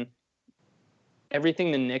different than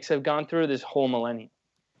everything the Knicks have gone through this whole millennium?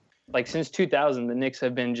 Like, since 2000, the Knicks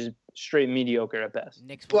have been just straight mediocre at best.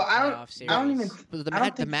 Knicks Well, won I playoff don't series. even. But I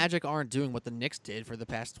don't the think- Magic aren't doing what the Knicks did for the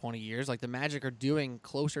past 20 years. Like the Magic are doing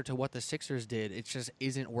closer to what the Sixers did. It just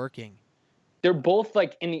isn't working. They're both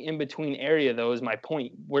like in the in-between area, though, is my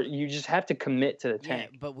point, where you just have to commit to the Yeah,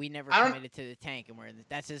 tank. but we never I don't- committed to the tank, and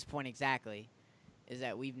that's his point exactly. Is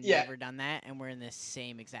that we've Yeah. never done that, and we're in the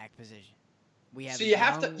same exact position. We have So a you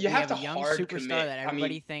have to- young- you we have to a young hard superstar commit. that I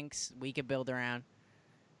everybody mean- thinks we could build around,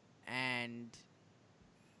 and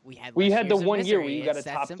we had We less had the years of 1 year where misery. you got a It's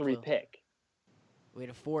that top simple. 3 pick, We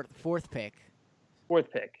had a fourth pick. 4th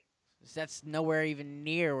pick. So that's nowhere even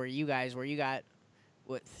near where you guys were. You got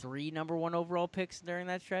what 3 number 1 overall picks during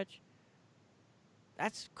that stretch?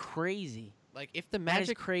 That's crazy. Like if the That is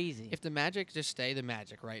Magic crazy. If the Magic just stay the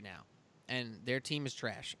Magic right now, and their team is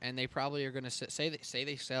trash, and they probably are going to say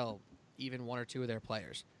they sell even 1 or 2 of their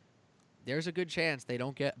players, there's a good chance they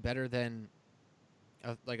don't get better than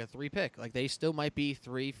a 3 pick. Like they still might be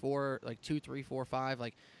 3, 4, like 2, 3, 4, 5.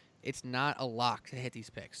 Like it's not a lock to hit these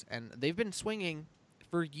picks, and they've been swinging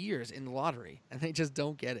for years in the lottery, and they just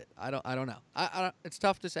don't get it. I don't know. I it's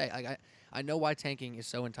tough to say. Like I know why tanking is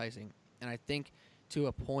so enticing, and I think to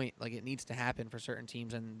a point like it needs to happen for certain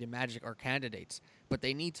teams, and the Magic are candidates, but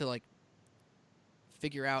they need to like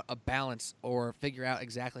figure out a balance or figure out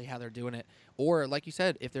exactly how they're doing it, or like you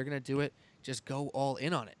said, if they're gonna do it, just go all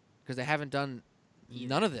in on it, because they haven't done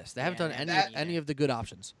none of this. They haven't Yeah, done that- any of the good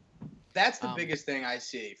options. That's the Um, biggest thing I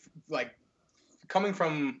see. Like, coming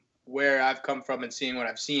from where I've come from and seeing what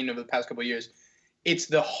I've seen over the past couple of years, it's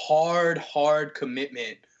the hard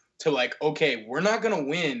commitment to like, okay, we're not gonna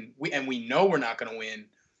win, we know we're not gonna win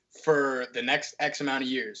for the next X amount of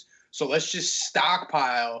years. So let's just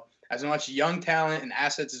stockpile as much young talent and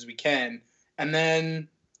assets as we can, and then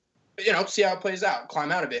see how it plays out,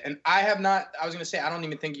 climb out of it. And I was gonna say, I don't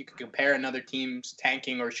even think you can compare another team's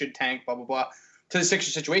tanking or should tank, blah blah blah, to the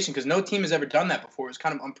Sixers situation, because no team has ever done that before. It's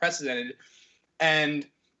kind of unprecedented, and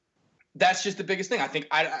that's just the biggest thing. I think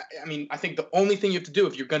I think the only thing you have to do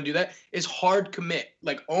if you're going to do that is hard commit,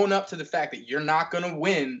 like own up to the fact that you're not going to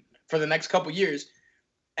win for the next couple years,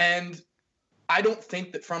 and I don't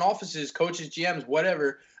think that front offices, coaches, GMs,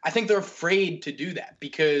 whatever, I think they're afraid to do that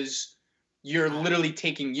because you're literally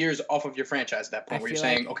taking years off of your franchise at that point where you're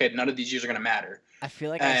saying, okay, none of these years are going to matter. I feel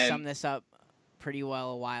like I summed this up pretty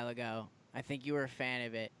well a while ago. I think you were a fan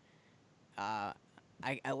of it. I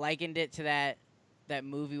likened it to that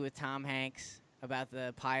movie with Tom Hanks about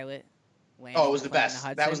the pilot. Oh, it was the best.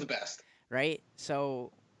 That was the best. Right?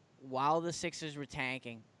 So while the Sixers were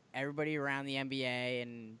tanking, everybody around the NBA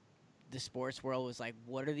and the sports world was like,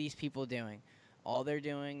 what are these people doing? All they're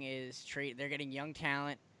doing is trade. They're getting young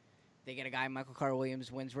talent. They get a guy, Michael Carter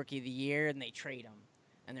Williams, wins Rookie of the Year, and they trade him.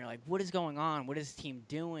 And they're like, what is going on? What is the team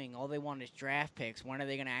doing? All they want is draft picks. When are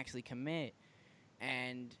they going to actually commit?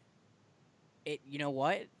 And you know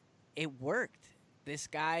what? It worked. This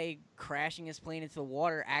guy crashing his plane into the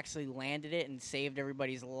water actually landed it and saved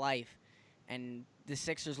everybody's life. And the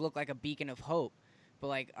Sixers look like a beacon of hope. But,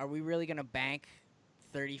 like, are we really going to bank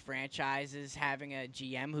 30 franchises having a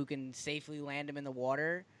GM who can safely land him in the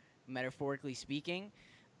water, metaphorically speaking?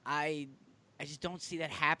 I just don't see that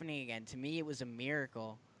happening again. To me, it was a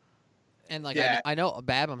miracle. And, like, I know,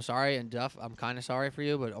 Bab, I'm sorry, and Duff, I'm kind of sorry for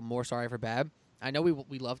you, but I'm more sorry for Bab. I know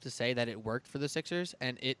we love to say that it worked for the Sixers,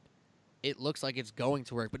 and it looks like it's going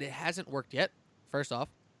to work, but it hasn't worked yet. First off,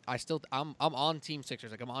 I'm on Team Sixers.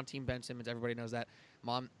 Like, I'm on Team Ben Simmons. Everybody knows that.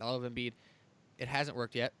 I love Embiid. It hasn't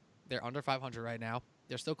worked yet. They're under 500 right now.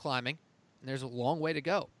 They're still climbing, and there's a long way to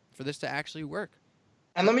go for this to actually work.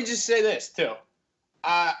 And let me just say this, too.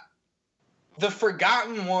 The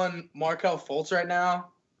forgotten one, Markelle Fultz right now,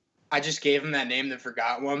 I just gave him that name, the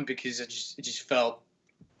forgotten one, because it just felt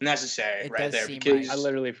necessary right there. Because I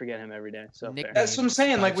literally forget him every day. So that's what I'm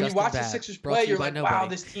saying. Like, when you watch the Sixers play, you're like, wow,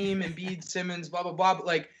 this team, Embiid, Simmons, blah, blah, blah. But,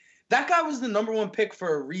 like, that guy was the number one pick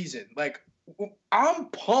for a reason. Like, I'm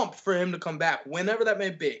pumped for him to come back, whenever that may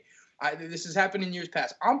be. This has happened in years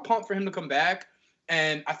past. I'm pumped for him to come back,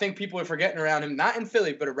 and I think people are forgetting around him, not in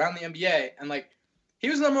Philly, but around the NBA. And, like, he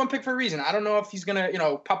was the number one pick for a reason. I don't know if he's going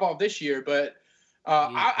to, pop off this year, but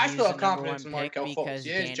I still have confidence in Markelle Fultz.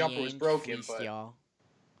 Yeah, his jumper was broken, but y'all.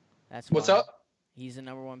 That's what's up? He's the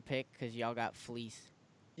number one pick because y'all got fleeced.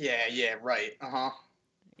 Yeah, right.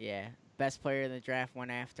 Yeah, best player in the draft went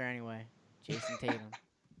after anyway, Jason Tatum.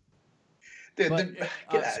 Dude,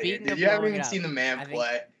 speaking of, you haven't even seen the man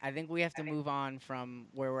play. I think we have to move on from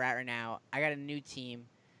where we're at right now. I got a new team.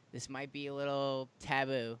 This might be a little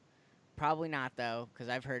taboo. Probably not, though, because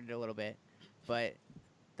I've heard it a little bit. But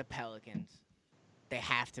the Pelicans, they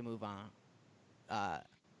have to move on.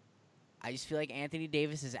 I just feel like Anthony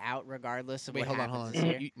Davis is out regardless of what happens this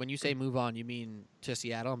year. When you say move on, you mean to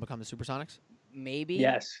Seattle and become the Supersonics? Maybe.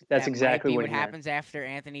 Yes, that's exactly what happens after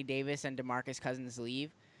Anthony Davis and DeMarcus Cousins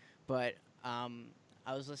leave. But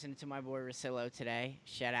I was listening to my boy Russillo today.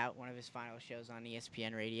 Shout out, one of his final shows on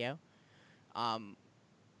ESPN Radio.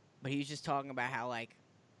 But he was just talking about how, like,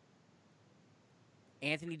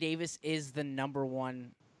 Anthony Davis is the number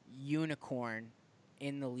one unicorn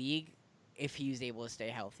in the league if he was able to stay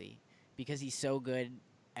healthy because he's so good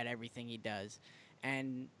at everything he does.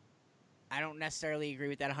 And I don't necessarily agree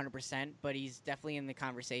with that 100%, but he's definitely in the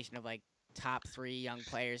conversation of, like, top 3 young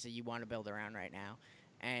players that you want to build around right now.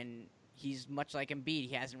 And he's much like Embiid.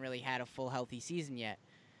 He hasn't really had a full healthy season yet,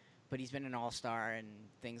 but he's been an all-star and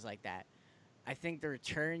things like that. I think the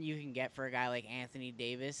return you can get for a guy like Anthony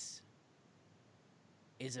Davis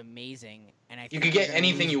is amazing, and I think you could get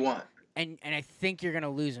anything you want, and I think you're gonna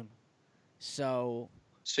lose him. So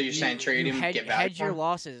you're saying trade him, get value hedge your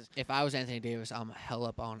losses. If I was Anthony Davis, I'm hell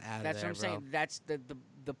up on out of there. That's what I'm saying. That's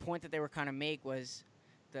the point that they were kind of make was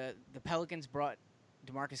the Pelicans brought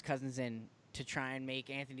DeMarcus Cousins in to try and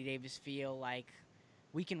make Anthony Davis feel like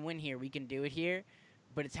we can win here, we can do it here,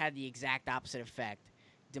 but it's had the exact opposite effect.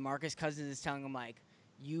 DeMarcus Cousins is telling him, like,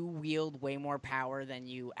 you wield way more power than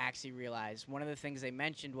you actually realize. One of the things they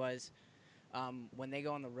mentioned was when they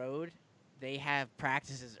go on the road, they have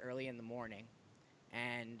practices early in the morning.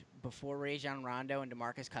 And before Rajon Rondo and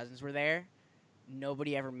DeMarcus Cousins were there,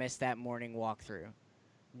 nobody ever missed that morning walkthrough.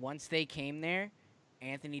 Once they came there,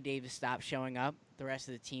 Anthony Davis stopped showing up. The rest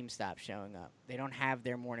of the team stopped showing up. They don't have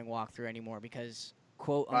their morning walkthrough anymore because,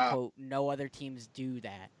 quote, unquote, no other teams do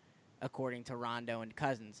that, according to Rondo and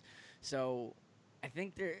Cousins. So I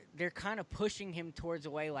think they're kind of pushing him towards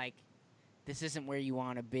a way like this isn't where you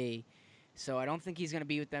want to be. So I don't think he's going to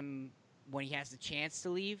be with them when he has the chance to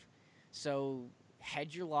leave. So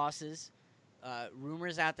hedge your losses.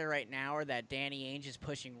 Rumors out there right now are that Danny Ainge is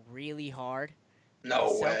pushing really hard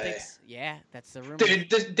No The way. Celtics, yeah, that's the rumor. Dude,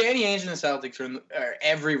 Danny Ainge and the Celtics are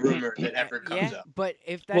every rumor that ever comes Yeah, up. but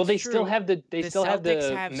if that's Well, they true, still have the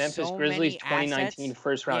Celtics have Memphis so Grizzlies many 2019 assets.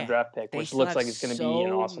 first round Yeah, draft pick, they which still looks have like it's going to be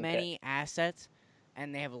an awesome so many assets,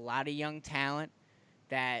 and they have a lot of young talent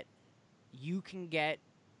that you can get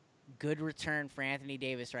good return for Anthony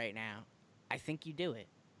Davis right now. I think you do it.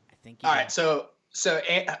 I think you All do. right, so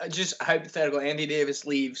just hypothetical. Andy Davis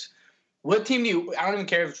leaves. What team do you? I don't even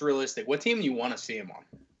care if it's realistic. What team do you want to see him on?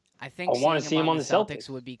 I think I wanna seeing see him him on on the the Celtics Celtics.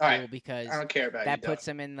 would be All cool right, because I don't care about that you. puts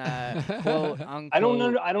him in the quote unquote. I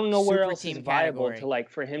don't know where super else team is viable category. to like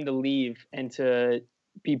for him to leave and to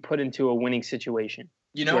be put into a winning situation.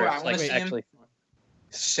 You know where where I it's, want to like, see him? actually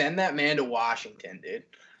Send that man to Washington, dude.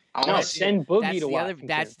 I no, want to see. send Boogie That's to the other.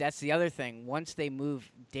 Washington. That's the other thing. Once they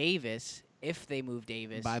move Davis, if they move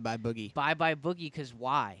Davis, Bye Boogie. bye Boogie. Because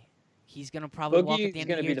why? He's gonna probably walk at Boogie the is end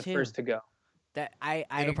going of to the be year the too. first to go. That I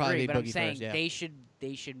It'll probably agree, be but I'm Boogie saying first, yeah.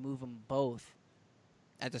 they should move them both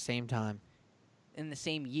At the same time, in the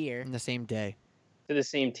same year. in the same day. To the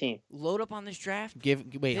same team. Load up on this draft.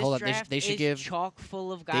 Wait, This hold up. draft They should is give. chock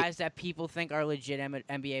full of guys that people think are legitimate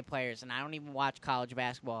NBA players, and I don't even watch college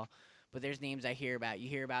basketball, but there's names I hear about. You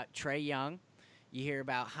hear about Trae Young, you hear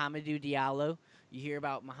about Hamidou Diallo, you hear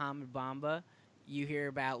about Mohamed Bamba, you hear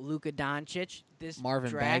about Luka Doncic. This Marvin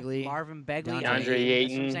draft, Bagley, Marvin Bagley, DeAndre DeAndre that's what I'm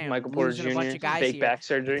Ayton, saying. Michael Porter Losing a bunch Jr., of guys fake here. back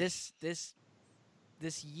surgery.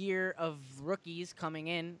 This year of rookies coming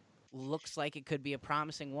in looks like it could be a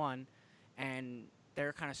promising one, and they're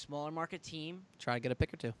a kind of smaller market team. Try to get a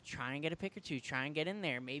pick or two. Try and get a pick or two. Try and get in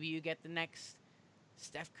there. Maybe you get the next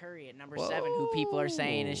Steph Curry at number 7, who people are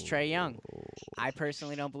saying is Trae Young. I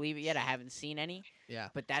personally don't believe it yet. I haven't seen any, Yeah.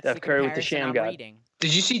 but that's Steph the Curry with comparison the sham I'm god. reading.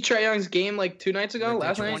 Did you see Trae Young's game like 2 nights ago? Like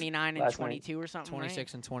Last night? 29 and Last night. 22 or something, 26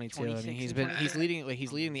 right? and 22. I 26 mean, and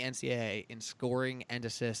he's leading the NCAA in scoring and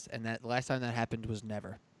assists, and that the last time that happened was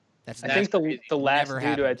never. I That's think crazy. the last Never dude who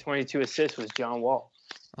happened. had 22 assists was John Wall.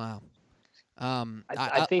 Wow.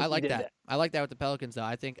 I think I he like did that. that. I like that with the Pelicans, though.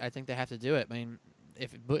 I think they have to do it. I mean,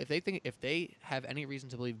 if they have any reason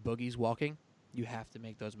to believe Boogie's walking, you have to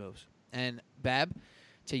make those moves. And Bab,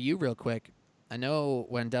 to you real quick. I know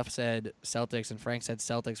when Duff said Celtics and Frank said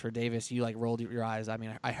Celtics for Davis, you like rolled your eyes. I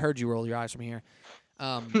mean, I heard you roll your eyes from here.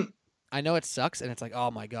 I know it sucks, and it's like,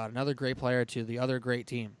 oh my god, another great player to the other great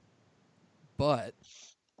team. But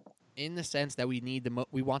in the sense that we need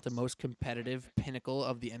we want the most competitive pinnacle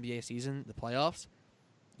of the NBA season, the playoffs.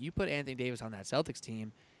 You put Anthony Davis on that Celtics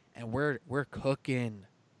team, and we're cooking.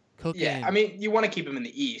 Yeah, I mean, you want to keep him in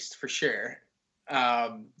the East for sure.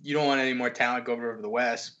 You don't want any more talent go over the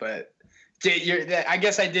West, but I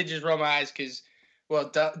guess I did just roll my eyes because, well,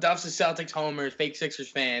 Duff's a Celtics homer, fake Sixers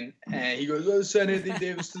fan, and he goes, "Oh, send Anthony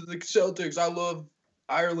Davis to the Celtics. I love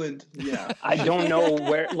Ireland." Yeah, I don't know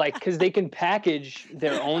where, like, because they can package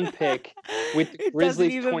their own pick with the It Grizzlies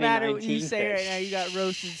doesn't even matter what you 2019 say pick. right now. You got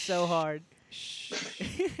roasted so hard.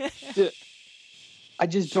 I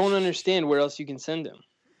just don't understand where else you can send him.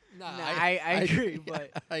 No, I agree,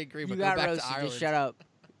 but I agree. you But got go back roasted. to Ireland. Just shut up.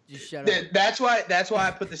 Just shut up. that's why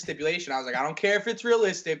I put the stipulation. I was like, I don't care if it's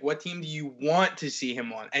realistic. What team do you want to see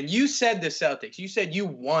him on? And you said the Celtics. You said you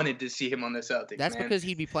wanted to see him on the Celtics. That's man. because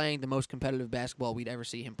he'd be playing the most competitive basketball we'd ever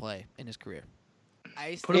see him play in his career.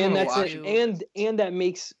 I Put him still on And a that's watch. it. And that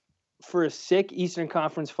makes for a sick Eastern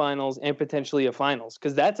Conference Finals and potentially a Finals,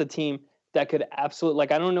 because that's a team that could absolutely,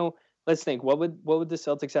 like, I don't know. Let's think. What would the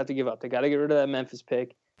Celtics have to give up? They got to get rid of that Memphis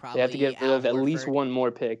pick. probably They have to get rid Al of at least Horford. one more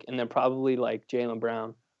pick, and then probably like Jaylen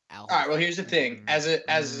Brown. Al All right. Well, Horford. here's the thing. As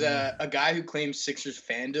a guy who claims Sixers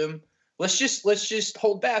fandom, let's just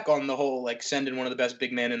hold back on the whole like sending one of the best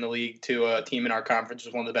big men in the league to a team in our conference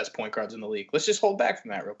with one of the best point guards in the league. Let's just hold back from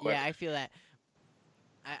that real quick. Yeah, I feel that.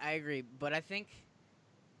 I agree, but I think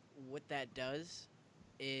what that does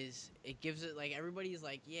is it gives it like everybody's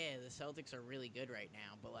like, yeah, the Celtics are really good right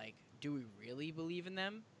now, but like, do we really believe in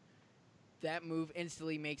them? That move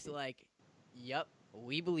instantly makes it like, yep,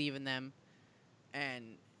 we believe in them,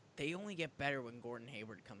 and they only get better when Gordon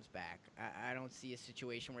Hayward comes back. I don't see a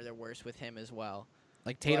situation where they're worse with him as well.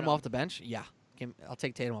 Like Tatum But, off the bench? Yeah. I'll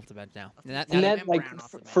take Tatum off the bench now. And that, And Tatum that, and like, Brown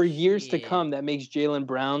off the for bench. years to Yeah. come, that makes Jaylen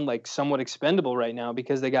Brown like somewhat expendable right now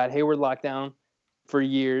because they got Hayward locked down for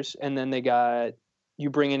years, and then they got you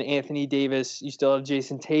bring in Anthony Davis, you still have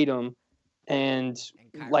Jason Tatum, and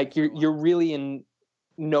Kyrie like for a you're while. really in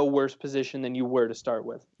no worse position than you were to start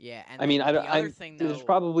with. Yeah, and I mean, the other thing though, there's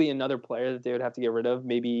probably another player that they would have to get rid of,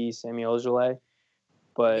 maybe Samuel Ojale,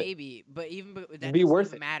 but maybe, but even that be doesn't worth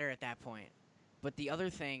even it. matter at that point. But the other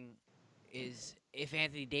thing is, if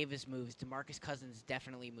Anthony Davis moves, DeMarcus Cousins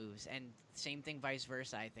definitely moves, and same thing vice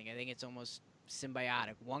versa. I think it's almost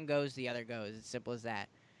symbiotic. One goes, the other goes. It's simple as that.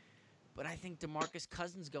 But I think DeMarcus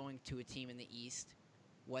Cousins going to a team in the East,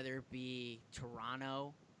 whether it be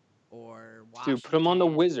Toronto or Washington. Dude, put him on the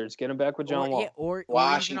Wizards. Get him back with John Wall. Yeah, or even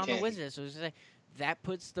Washington. on the Wizards. So that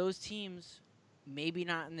puts those teams maybe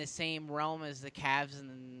not in the same realm as the Cavs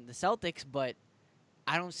and the Celtics, but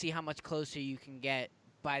I don't see how much closer you can get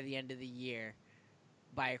by the end of the year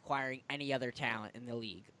by acquiring any other talent in the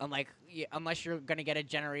league. Unless you're going to get a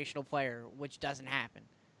generational player, which doesn't happen.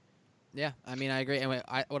 Yeah, I mean, I agree. And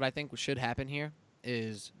what I think should happen here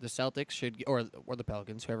is the Celtics should, or the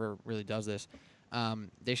Pelicans, whoever really does this,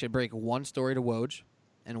 they should break one story to Woj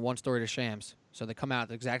and one story to Shams. So they come out at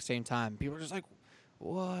the exact same time. People are just like,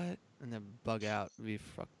 what? And then bug out. It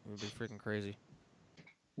would be freaking crazy.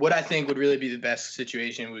 What I think would really be the best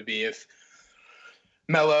situation would be if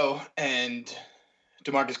Melo and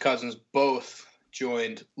DeMarcus Cousins both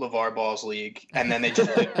joined LeVar Ball's league, and then they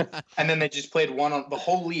just played one on the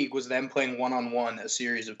whole league was them playing one-on-one a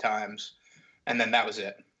series of times, and then that was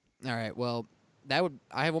it. All right. Well,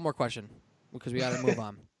 I have one more question because we got to move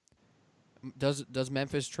on. Does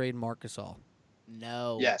Memphis trade Marc Gasol?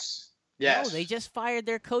 No. Yes. No, they just fired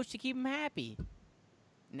their coach to keep him happy.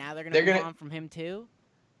 Now they're going to move on from him too?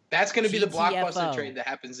 That's going to be the GTFO. blockbuster trade that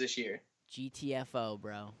happens this year. GTFO,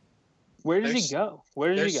 bro. Where does he go?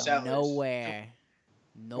 Where does he go? sellers. Nowhere.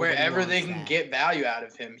 Nobody Wherever they wants can that. get value out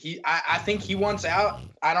of him. I think he wants out.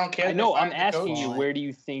 I don't care. I if know. they fire I'm the asking coach. you, where do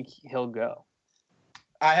you think he'll go?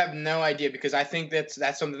 I have no idea because I think that's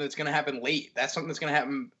something that's going to happen late. That's something that's going to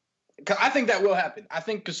happen. 'Cause I think that will happen. I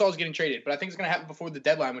think Gasol's getting traded, but I think it's going to happen before the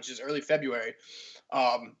deadline, which is early February.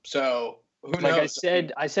 So who knows? Like I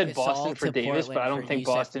said Gasol Boston for to Davis, but I Portland don't for think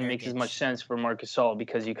Yusuf Boston makes as Nurkic. much sense for Marc Gasol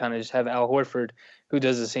because you kind of just have Al Horford, who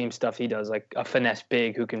does the same stuff he does, like a finesse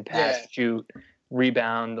big who can pass, Yeah. shoot,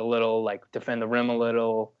 rebound a little, like defend the rim a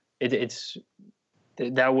little.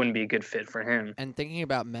 That wouldn't be a good fit for him. And thinking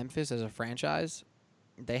about Memphis as a franchise,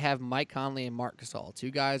 they have Mike Conley and Marc Gasol, two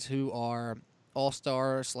guys who are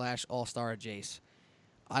all-star / all-star Jace.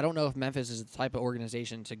 I don't know if Memphis is the type of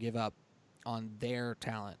organization to give up on their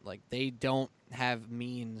talent. Like, they don't have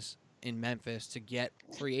means in Memphis to get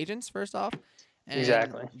free agents, first off. And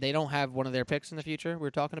Exactly. They don't have one of their picks in the future we were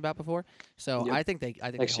talking about before. So Yep. I think they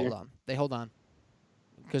Next hold year. on. They hold on.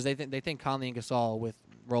 Because they think Conley and Gasol with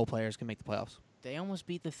role players can make the playoffs. They almost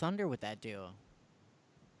beat the Thunder with that duo.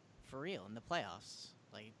 For real, in the playoffs.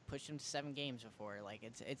 Like, pushed them to 7 games before. Like,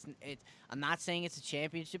 it's. I'm not saying it's a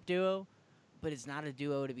championship duo, but it's not a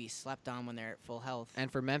duo to be slept on when they're at full health.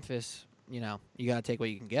 And for Memphis, you got to take what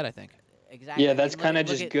you can get, I think. Exactly. Yeah, that's Look- kind of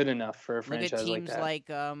look just at- good enough for a Look franchise at like teams that. like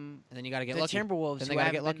And then you got to get the lucky. Timberwolves, Then they who gotta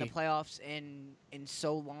haven't get been in the playoffs in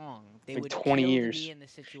so long. They Like would 20 kill years. to be in the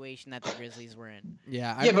situation that the Grizzlies were in.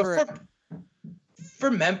 Yeah, I Yeah, remember. but for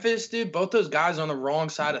Memphis, dude, both those guys are on the wrong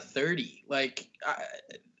side of 30. Like,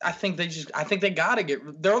 I think they gotta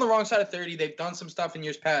they're on the wrong side of 30. They've done some stuff in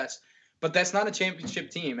years past, but that's not a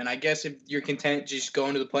championship team. And I guess if you're content just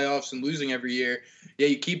going to the playoffs and losing every year, yeah,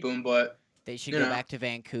 you keep them. But They should You go know. back to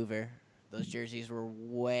Vancouver. Those jerseys were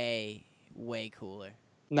way, way cooler.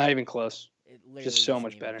 Not even close. It literally Just so isn't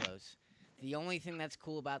much even better. close. The only thing that's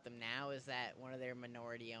cool about them now is that one of their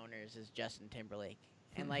minority owners is Justin Timberlake,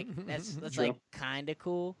 and like that's True. like kind of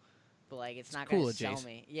cool, but like it's not cool gonna as sell Jace.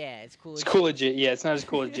 me. Yeah, it's cool. It's as cool. Jace. Yeah, it's not as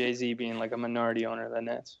cool as Jay-Z being like a minority owner of the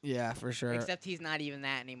Nets. Yeah, for sure. Except he's not even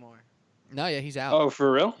that anymore. No, yeah, he's out. Oh, for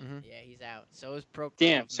real? Yeah, he's out. So is Pro.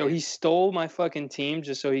 Damn. So he stole my fucking team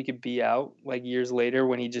just so he could be out like years later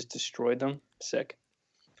when he just destroyed them. Sick.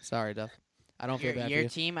 Sorry, Duff. I don't feel bad your for you.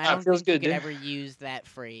 team. Nah, I it don't feels think you good, could dude. ever use that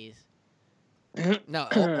phrase. No,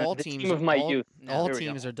 all The teams. team of my all, youth. No. all There we go.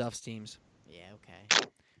 teams are Duff's teams. Yeah. Okay.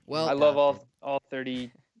 Well, I love adopted. all 30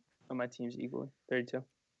 of my teams equally. 32.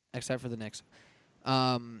 except for the Knicks.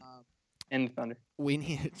 And the Thunder. We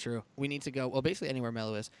need true. We need to go. Well, basically anywhere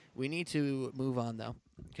Melo is. We need to move on though,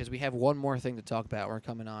 because we have one more thing to talk about. We're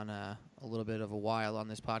coming on a little bit of a while on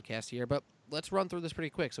this podcast here, but let's run through this pretty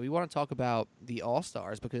quick. So we want to talk about the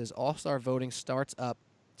All-Stars because All-Star voting starts up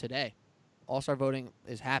today. All-Star voting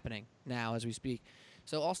is happening now as we speak.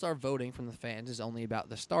 So All-Star voting from the fans is only about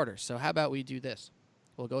the starters. So how about we do this?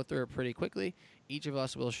 We'll go through it pretty quickly. Each of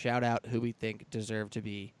us will shout out who we think deserve to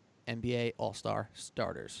be NBA All-Star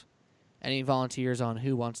starters. Any volunteers on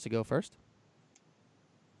who wants to go first?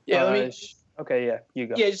 yeah, let me. Okay, yeah, you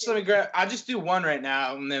go. Yeah, just let me grab. I'll just do one right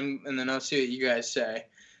now, and then I'll see what you guys say.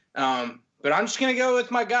 But I'm just gonna go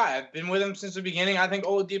with my guy. I've been with him since the beginning. I think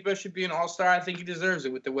Oladipo should be an All-Star. I think he deserves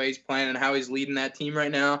it with the way he's playing and how he's leading that team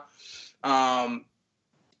right now. Yeah,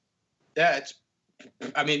 it's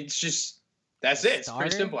just that's it. It's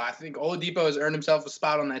pretty Starter? simple. I think Oladipo has earned himself a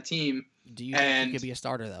spot on that team. Do you think And- he could be a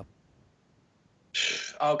starter though?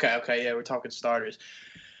 Okay, yeah, we're talking starters.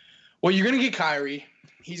 Well, you're gonna get Kyrie.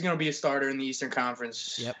 He's gonna be a starter in the Eastern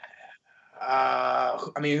Conference. Yep. I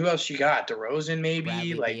mean, who else you got? DeRozan, maybe,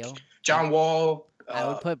 Bradley like Beal. John Wall. I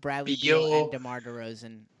would put Bradley Beal. Beal and DeMar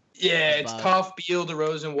DeRozan. Yeah, it's above. tough. Beal,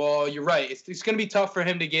 DeRozan, Wall. You're right. It's gonna be tough for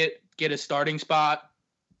him to get a starting spot.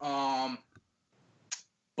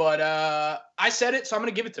 But I said it, so I'm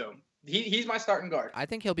gonna give it to him. He's my starting guard. I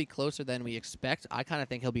think he'll be closer than we expect. I kind of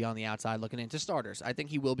think he'll be on the outside looking into starters. I think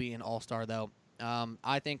he will be an all-star though.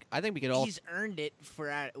 I think we could all. He's earned it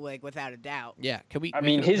without a doubt. Yeah, can we? I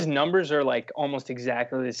mean, his numbers are like almost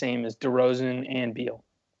exactly the same as DeRozan and Beal.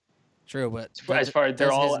 True, but As far as they're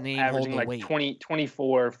does his all name hold averaging the like weight? 20,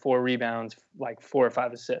 24, 4 rebounds, like 4 or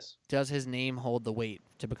 5 assists. Does his name hold the weight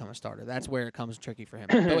to become a starter? That's where it comes tricky for him.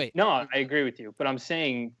 But wait, No, I agree with you, but I'm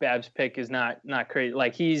saying Bab's pick is not crazy.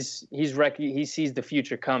 Like he sees the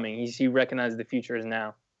future coming. He recognizes the future is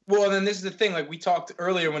now. Well, and then this is the thing. Like we talked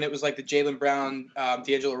earlier when it was like the Jaylen Brown,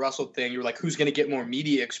 D'Angelo Russell thing. You were like, who's going to get more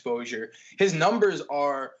media exposure? His numbers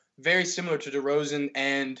are very similar to DeRozan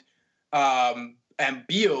and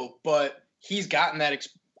Beal, but he's gotten that.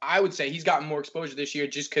 I would say he's gotten more exposure this year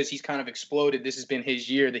just because he's kind of exploded. This has been his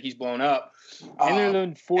year that he's blown up. And they're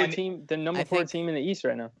the number I 4 think- team in the East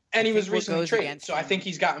right now. And he I was think what recently goes traded, against so I him- think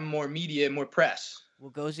he's gotten more media, more press.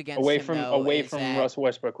 What goes against Away him, from though, is that Russell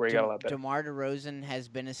Westbrook, where he got a lot better. DeMar DeRozan has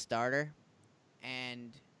been a starter,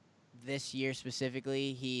 and this year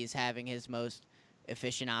specifically, he's having his most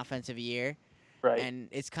efficient offensive year. Right. And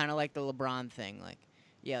it's kind of like the LeBron thing. Like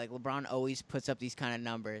LeBron always puts up these kind of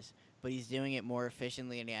numbers, but he's doing it more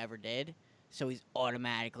efficiently than he ever did. So he's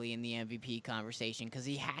automatically in the MVP conversation because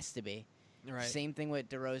he has to be. right? Same thing with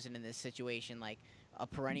DeRozan in this situation. Like a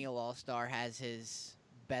perennial All-Star has his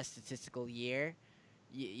best statistical year.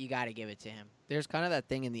 You got to give it to him. There's kind of that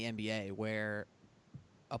thing in the NBA where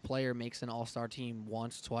a player makes an all-star team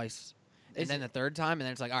once, twice, and Is then it- the third time, and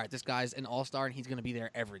then it's like, all right, this guy's an all-star, and he's going to be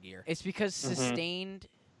there every year. It's because Mhm. sustained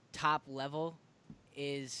top level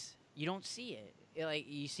is you don't see it. Like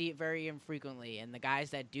you see it very infrequently, and the guys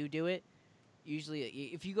that do it, usually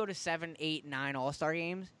if you go to 7, 8, 9 All-Star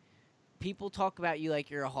games, people talk about you like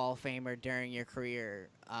you're a Hall of Famer during your career,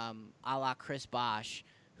 a la Chris Bosh,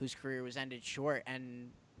 whose career was ended short, and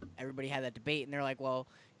everybody had that debate, and they're like, well,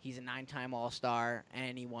 he's a 9-time All-Star,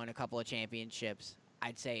 and he won a couple of championships.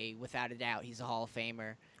 I'd say, without a doubt, he's a Hall of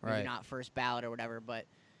Famer. Maybe Right. not first ballot or whatever, but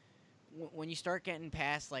when you start getting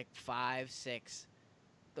past like 5, 6,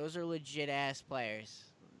 those are legit-ass players.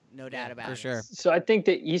 No doubt about for it. sure. So I think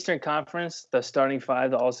the Eastern Conference, the starting 5,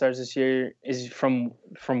 the All Stars this year, is from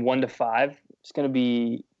 1 to 5. It's going to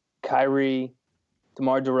be Kyrie,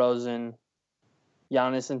 DeMar DeRozan,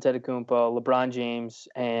 Giannis Antetokounmpo, LeBron James,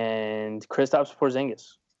 and Kristaps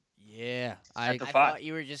Porzingis. Yeah, I the 5. thought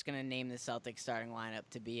you were just going to name the Celtics starting lineup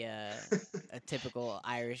to be a typical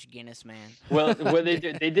Irish Guinness man. Well, they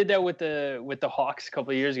did that with the Hawks a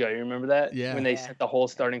couple of years ago. You remember that? Yeah. When they Yeah. sent the whole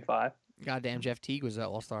starting 5. goddamn Jeff Teague was an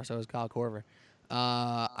all-star, so was Kyle Korver.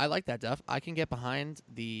 I like that, Duff. I can get behind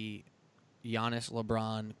the Giannis,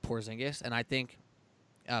 LeBron, Porzingis, and I think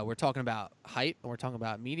we're talking about hype, and we're talking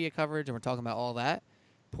about media coverage, and we're talking about all that.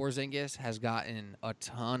 Porzingis has gotten a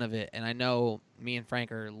ton of it, and I know me and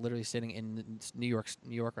Frank are literally sitting in New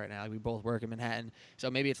York right now. We both work in Manhattan, so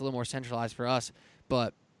maybe it's a little more centralized for us,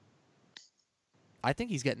 but I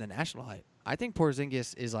think he's getting the national hype. I think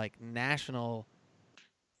Porzingis is like national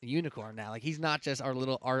unicorn now. Like he's not just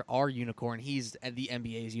our unicorn. He's the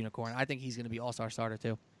NBA's unicorn. I think he's going to be all-star starter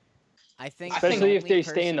too. I think Especially if the only they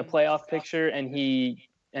stay in the person- playoff picture and he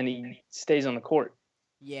stays on the court.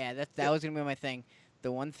 Yeah, that was gonna be my thing.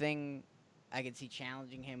 The one thing I could see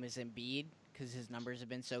challenging him is Embiid because his numbers have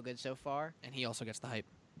been so good so far, And he also gets the hype.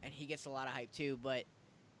 and he gets a lot of hype too. But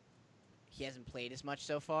he hasn't played as much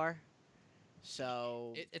so far,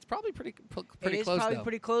 so It's probably pretty it is close probably though.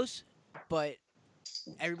 pretty close. But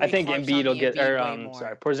I everybody think harps Embiid on will the get, Embiid or way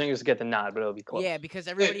more. Porzingis will get the nod, but it'll be close. Yeah, because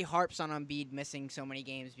everybody harps on Embiid missing so many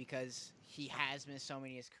games because he has missed so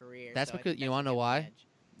many in his career. That's so I because- think you that's wanna what know gives him why?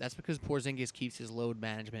 That's because Porzingis keeps his load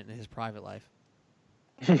management in his private life.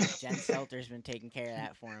 the edge. Jen Selter's been taking care of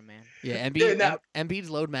that for him, man. Yeah, Embiid's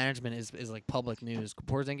load management is like public news.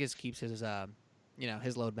 Porzingis keeps his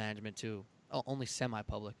his load management too. Only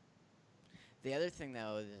semi-public. The other thing,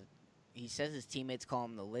 though, he says his teammates call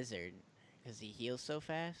him the Lizard because he heals so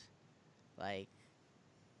fast. Like,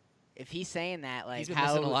 if he's saying that, like, He's been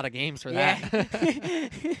how missing a lot of games for yeah.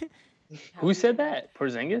 that. Who said that?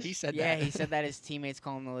 Porzingis? He said yeah, that. he said that his teammates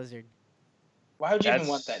call him the Lizard. Why would you even That's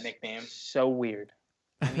want that nickname? So weird.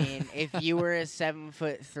 I mean, if you were a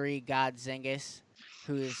 7'3" God Zingis,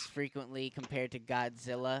 who is frequently compared to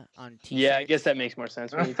Godzilla on T-shirts. Yeah, I guess that makes more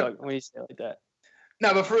sense when you say it like that.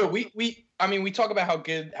 No, but for real, we talk about how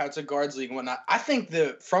it's a guards league and whatnot. I think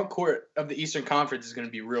the front court of the Eastern Conference is going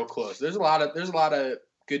to be real close. There's a lot of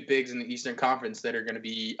good bigs in the Eastern Conference that are going to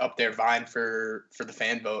be up there vying for the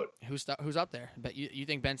fan vote. Who's up there? But you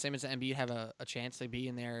think Ben Simmons and Embiid have a chance to be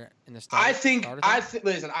in there in the I think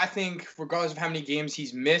regardless of how many games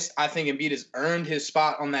he's missed, I think Embiid has earned his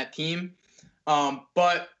spot on that team.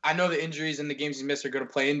 But I know the injuries and the games he's missed are going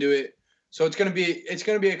to play into it. So it's gonna be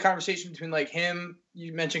a conversation between like him.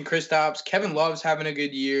 You mentioned Kristaps. Kevin Love's having a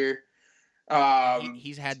good year.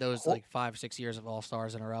 He's had those like 5-6 years of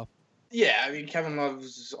All-Stars in a row. Yeah, I mean Kevin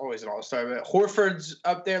Love's always an All-Star, but Horford's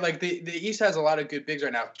up there. Like the East has a lot of good bigs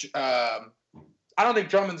right now. I don't think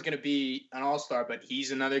Drummond's gonna be an All-Star, but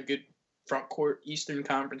he's another good front court Eastern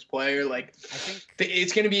Conference player. Like I think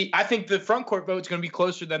it's gonna be. I think the front court vote's gonna be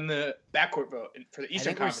closer than the backcourt vote for the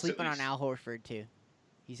Eastern Conference. We're sleeping on Al Horford too.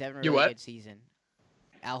 He's having a You really what? good season.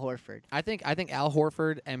 Al Horford. I think Al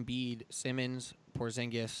Horford, Embiid, Simmons,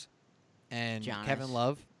 Porzingis, and Giannis. Kevin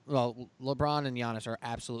Love. Well, LeBron and Giannis are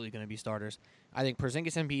absolutely going to be starters. I think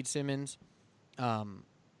Porzingis, Embiid, Simmons.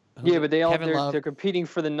 Yeah, but they're competing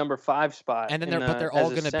for the number 5 spot. And then they're all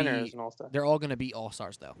going to be All-Star. they're all going to be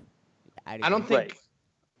All-Stars though. I don't think Right.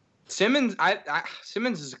 Simmons.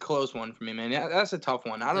 Simmons is a close one for me, man. Yeah, that's a tough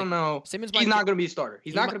one. I don't know. Simmons He's might not going to be a starter.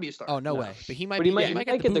 He's not going to be a starter. Oh no way! But he might. But be, he might, he he might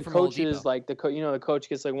might get get the boot from coaches Oladipo. like the coach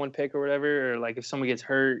gets like 1 pick or whatever, or like if someone gets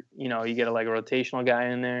hurt, you get like a rotational guy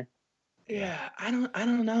in there. Yeah, I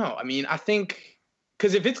don't know. I mean, I think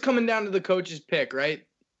because if it's coming down to the coach's pick, right?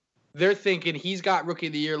 They're thinking he's got Rookie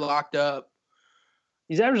of the Year locked up.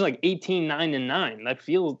 He's averaging like 18, 9, and 9.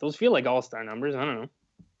 Those feel like All-Star numbers. I don't know.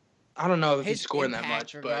 I don't know if His he's scoring that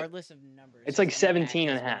impact, much, but regardless of numbers, It's like his impact 17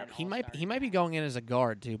 and a has been half. an He all-star. might be going in as a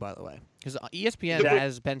guard too. By the way, because ESPN Yeah.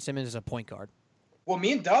 has Ben Simmons as a point guard. well,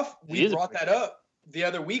 me and Duff, He we is a brought point that up the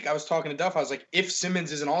other week. I was talking to Duff. I was like, if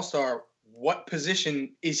Simmons is an All-Star, what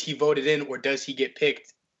position is he voted in, or does he get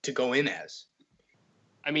picked to go in as?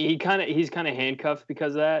 I mean, he's kind of handcuffed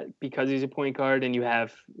because of that, because he's a point guard, and you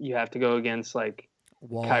have to go against like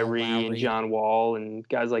Wall, Kyrie and Lowry. John Wall and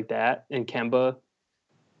guys like that, and Kemba.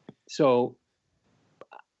 So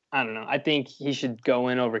I don't know. I think he should go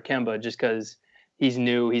in over Kemba just because he's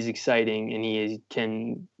new, he's exciting, and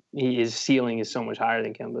his ceiling is so much higher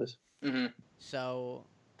than Kemba's. Mm-hmm. So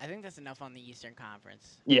I think that's enough on the Eastern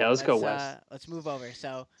Conference. Yeah, let's go west. Let's move over.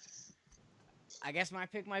 So I guess my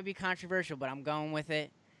pick might be controversial, but I'm going with it.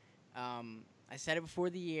 I said it before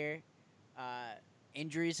the year.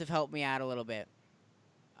 Injuries have helped me out a little bit.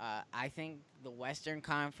 I think the Western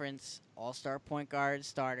Conference All-Star point guard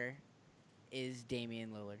starter is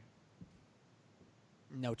Damian Lillard.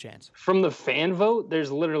 No chance. From the fan vote,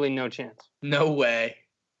 there's literally no chance. No way.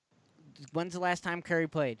 When's the last time Curry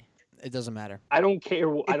played? It doesn't matter. I don't care.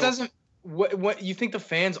 It doesn't. What you think the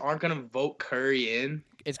fans aren't going to vote Curry in?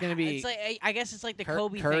 It's going to be It's like I guess it's like the Curry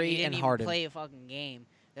Kobe thing. He didn't and even Harden. play a fucking game.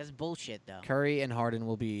 That's bullshit, though. Curry and Harden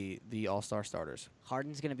will be the All-Star starters.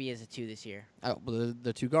 Harden's gonna be as a 2 this year. Oh,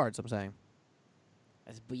 the 2 guards. I'm saying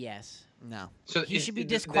But yes, no. So he should be then-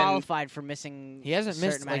 disqualified for missing. He hasn't a certain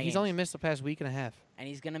missed. amount Like of he's games. only missed the past week and a half, and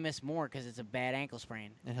he's gonna miss more because it's a bad ankle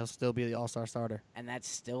sprain, and he'll still be the All-Star starter. and that's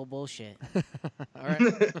still bullshit. All right.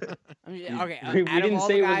 Okay, We out didn't of all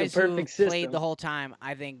say the it was a guys who perfect played system. the whole time,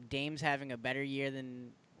 I think Dame's having a better year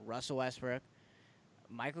than Russell Westbrook.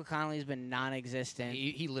 Michael Conley's been non-existent.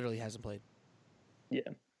 he literally hasn't played. Yeah.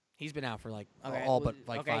 He's been out for like Okay, all but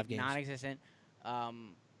like 5 games. non-existent.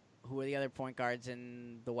 Who are the other point guards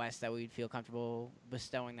in the West that we'd feel comfortable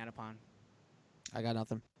bestowing that upon? I got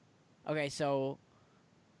nothing. Okay, so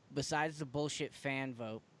besides the bullshit fan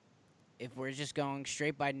vote, if we're just going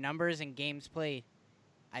straight by numbers and games played,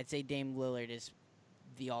 I'd say Dame Lillard is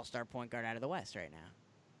the all-star point guard out of the West right now.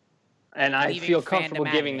 And I Leaving feel fandom comfortable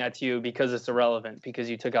out giving of it. that to you because it's irrelevant, because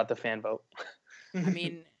you took out the fan vote. I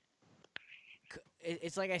mean,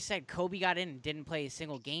 it's like I said, Kobe got in and didn't play a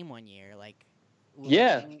single game one year. Like,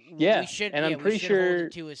 Yeah, yeah, we should, and I'm we pretty should hold sure-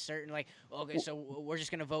 it to a certain like. Okay, so we're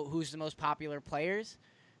just gonna vote who's the most popular players,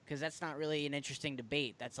 because that's not really an interesting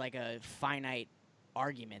debate. That's like a finite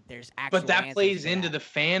argument. There's actual. But that answers plays to into that. the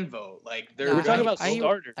fan vote. Like they're No, We're talking I- about I hear-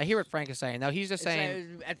 starters. I hear what Frank is saying. Now he's just It's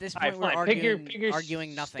saying at this All right, point we're fine. Pick your- arguing, pick your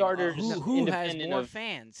arguing nothing. starters Who has independent more of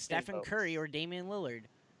fans, Stephen votes. Curry or Damian Lillard?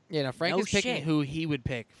 you know Frank No is picking shit. who he would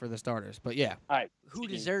pick for the starters. But yeah, All right. Who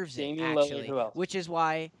Damian- deserves it, Damian Lillard, actually? who else? Which is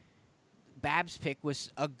why Bab's pick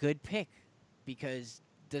was a good pick, because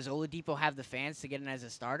does Oladipo have the fans to get in as a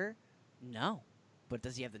starter? No. But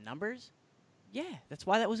does he have the numbers? Yeah, that's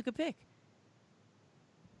why that was a good pick.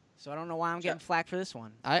 So I don't know why I'm getting flack for this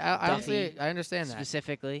one I honestly Duffy I understand that.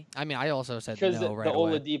 specifically. I mean, I also said Because no the right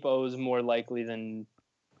away. Oladipo is more likely than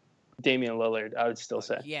Damian Lillard, I would still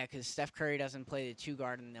say. Yeah, because Steph Curry doesn't play the 2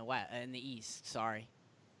 guard in the East. Sorry.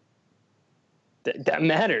 That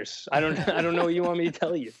matters. I don't know what you want me to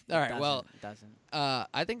tell you. All right, well, It doesn't.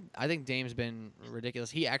 I think Dame's been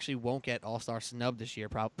ridiculous. He actually won't get All-Star snub this year.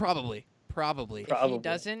 Probably. If Probably. he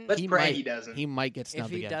doesn't, Let's He pray might- he doesn't. He might get if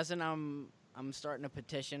snubbed he again. doesn't, I'm starting a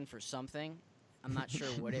petition for something. I'm not sure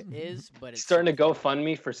what it is, but it's Starting to something.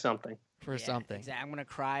 GoFundMe for something. For Yeah, something. Exactly. I'm gonna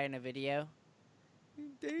cry in a video.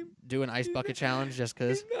 Do an ice bucket challenge just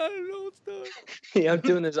because. Yeah, I'm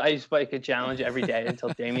doing this ice bucket challenge every day until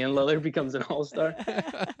Damian Lillard becomes an all-star.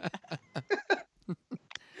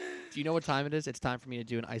 Do you know what time it is? It's time for me to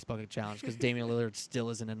do an ice bucket challenge because Damian Lillard still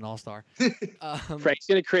isn't an all-star. Frank's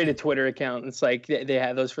gonna create a Twitter account. It's like they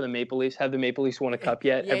have those for the Maple Leafs. Have the Maple Leafs won a cup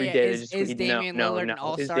yet? Yeah, Every yeah. day Is- they just is tweet, Damian no, Lillard no, an no.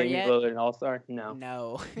 all-star Is Damian yet? Lillard an all-star? No.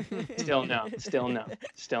 No. Still no. Still no.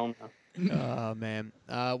 Still no. Oh man.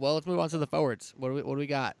 Well, let's move on to the forwards. What do we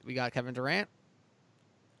got? We got Kevin Durant.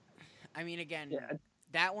 I mean, again, Yeah.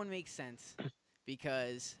 that one makes sense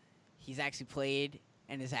because he's actually played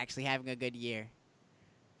and is actually having a good year.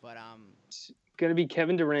 But Gonna be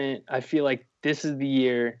Kevin Durant. I feel like this is the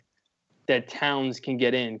year that Towns can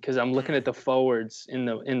get in because I'm looking at the forwards in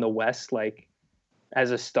the West. Like as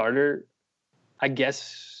a starter, I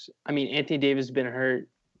guess. I mean, Anthony Davis has been hurt.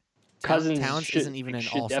 Cousins Towns should- isn't even an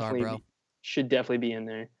should all-star, definitely bro. should definitely be in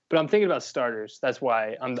there. But I'm thinking about starters. That's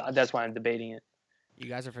why I'm debating it. You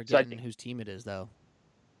guys are forgetting think- whose team it is, though.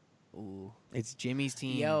 ooh, It's Jimmy's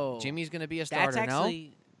team. Yo, Jimmy's gonna be a that's starter.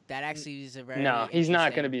 actually that actually is a very No, he's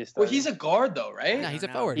not going to interesting- be a starter. Well, he's a guard though, right? No, he's a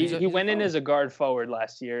No, forward. He, He's a- he he's a went in forward. as a guard forward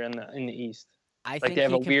last year in the East. I Like think they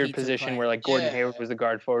have he a weird competes with position Clay. where like Gordon Yeah. Hayward was the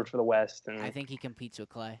guard forward for the West, and I think he competes with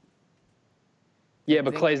Clay. yeah,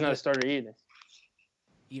 but think Clay's not that- a starter either.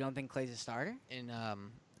 You don't think Clay's a starter? And I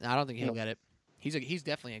don't think he'll No. get it. He's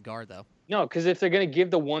definitely a guard though. No, because if they're going to give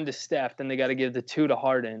the 1 to Steph, then they got to give the 2 to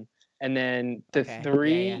Harden, and then the Okay,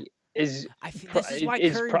 3 yeah. is. I think pro- this is why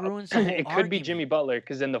is Curry pro- ruins the whole It could be argument. Jimmy Butler,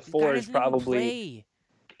 because then the The guy 4 doesn't even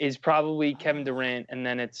is play. probably Kevin Durant, and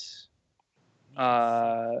then it's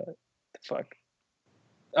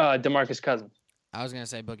DeMarcus Cousins. I was gonna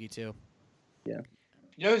say Boogie too. You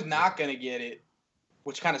know who's not gonna get it,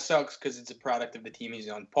 which kind of sucks because it's a product of the team he's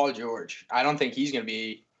on. Paul George. I don't think he's gonna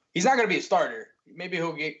be. He's not gonna be a starter. Maybe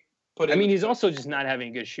he'll get put in. I mean, he's also just not having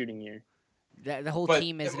a good shooting year. The whole But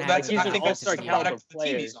team isn't that's, having he's a an I think that's all-star the defensive caliber year. product of the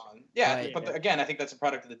team player. he's on. Yeah, Right. but again, I think that's a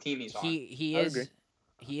product of the team he's on. He I is agree.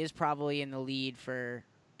 he is probably in the lead for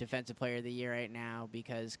defensive player of the year right now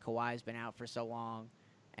because Kawhi's been out for so long,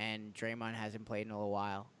 and Draymond hasn't played in a little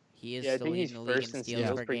while. He is Yeah, I still think he's leading the league first in in steals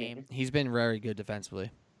steals per per game. game. He's been very good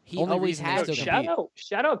defensively. He Only always reason they has. still been. compete.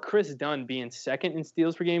 Shout out Chris Dunn being second in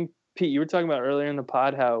steals per game. Pete, you were talking about earlier in the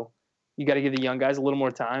pod how you got to give the young guys a little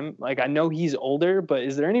more time. Like I know he's older, but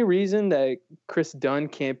is there any reason that Chris Dunn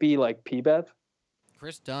can't be like P-Bev?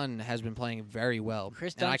 Chris Dunn has been playing very well.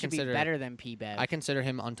 Chris and Dunn I should consider be better than P-Bev. I consider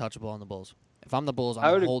him untouchable on the Bulls. If I'm the Bulls, I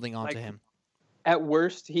I'm would- holding on like- to him. At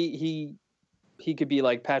worst, he could be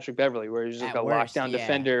like Patrick Beverly, where he's just like At a worst, lockdown yeah.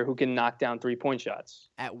 defender who can knock down 3-point shots.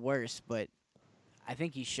 At worst, but I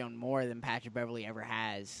think he's shown more than Patrick Beverly ever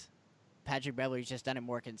has. Patrick Beverly's just done it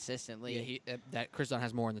more consistently. Yeah, that Chris Dunn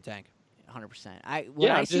has more in the tank. 100%. When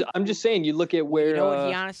Yeah, I see, I'm just saying. You look at where you know what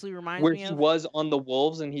he honestly reminds where me he of? was on the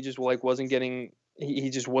Wolves, and he just like wasn't getting. He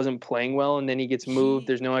just wasn't playing well, and then he gets moved. He-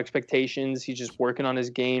 There's no expectations. He's just working on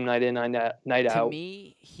his game night in, night To out.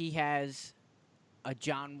 me, he has a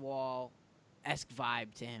John Wall-esque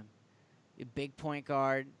vibe to him. A big point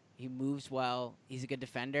guard. He moves well. He's a good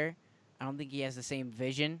defender. I don't think he has the same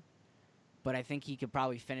vision, but I think he could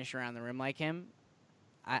probably finish around the rim like him.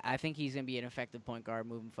 I think he's going to be an effective point guard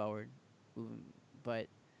moving forward. But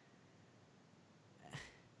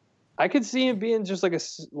I could see him being just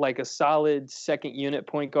like a solid second unit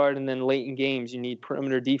point guard, and then late in games you need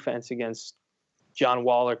perimeter defense against John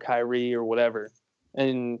Wall or Kyrie or whatever,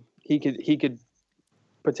 and he could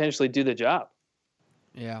potentially do the job.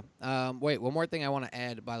 Yeah. Wait, one more thing I want to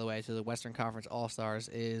add, by the way, to the Western Conference All-Stars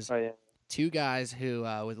is Oh yeah, two guys who,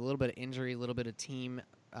 with a little bit of injury, a little bit of team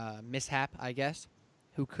mishap, I guess,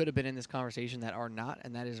 who could have been in this conversation that are not,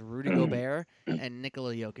 and that is Rudy Gobert and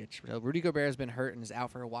Nikola Jokic. So Rudy Gobert has been hurt and is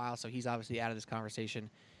out for a while, so he's obviously out of this conversation.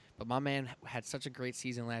 But my man had such a great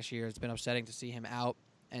season last year. It's been upsetting to see him out.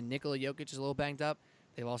 And Nikola Jokic is a little banged up.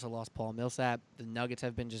 They've also lost Paul Millsap. The Nuggets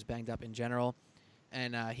have been just banged up in general.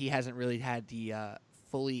 And he hasn't really had the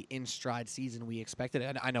fully in stride season we expected.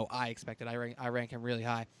 And I know I expected. I rank him really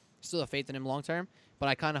high. Still have faith in him long term, but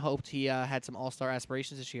I kind of hoped he had some All-Star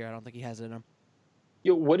aspirations this year. I don't think he has it in him.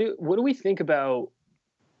 Yo, what do we think about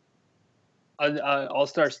an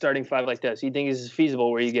All-Star starting five like this? You think this is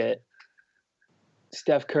feasible where you get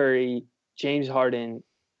Steph Curry, James Harden,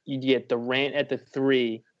 you get Durant at the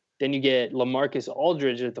 3, then you get LaMarcus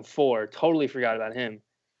Aldridge at the 4. Totally forgot about him.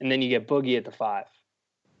 And then you get Boogie at the 5.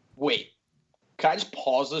 Wait, can I just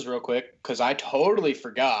pause this real quick? Because I totally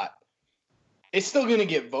forgot. It's still going to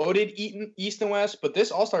get voted East and West, but this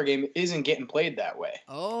All-Star game isn't getting played that way.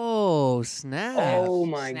 Oh, snap. Oh,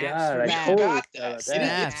 my Snaps God. for I that. totally Forgot forgot about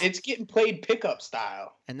that. that. It's getting played pickup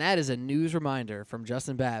style. And that is a news reminder from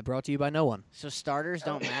Justin Babb, brought to you by no one. So starters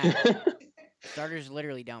don't matter. Starters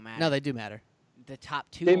literally don't matter. No, they do matter. The top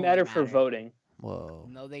 2 They only matter for voting. Whoa.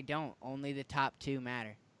 No, they don't. Only the top 2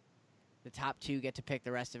 matter. The top 2 get to pick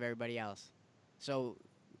the rest of everybody else. So,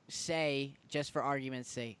 say, just for argument's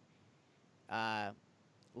sake,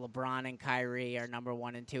 LeBron and Kyrie are number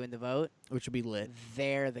 1 and 2 in the vote. Which would be lit.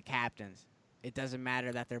 They're the captains. It doesn't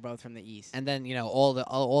matter that they're both from the East. And then, all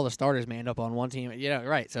the starters may end up on one team.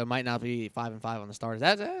 Right. So it might not be 5 and 5 on the starters.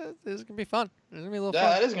 This is gonna be fun. It's gonna be a little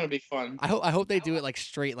Yeah, fun. that is going to be fun. I hope they do it like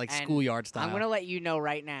straight, like And schoolyard style. I'm going to let you know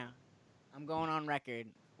right now. I'm going on record.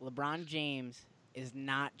 LeBron James is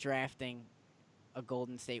not drafting a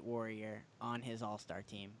Golden State Warrior on his All-Star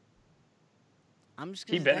team. I'm just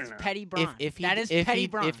He going to better that's not. petty Bron. if he that is if petty he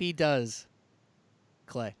Bron. if he does,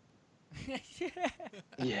 Clay,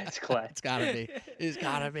 Yeah, it's Clay. it's gotta be. It's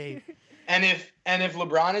gotta be. And if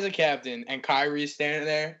LeBron is a captain and Kyrie's standing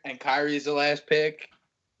there and Kyrie's the last pick,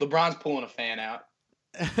 LeBron's pulling a fan out.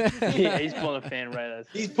 Yeah, he's pulling a fan right at us.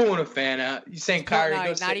 He's pulling a fan out. He's saying Kyrie,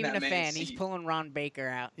 go sit not in even that a man's fan. seat. He's pulling Ron Baker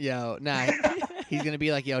out. Yo, nah. He's gonna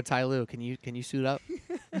be like, yo, Ty Lue, can you suit up?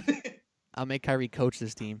 I'll make Kyrie coach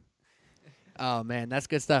this team. Oh man, that's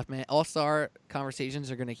good stuff, man. All-Star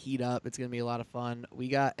conversations are gonna heat up. It's gonna be a lot of fun. We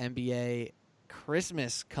got NBA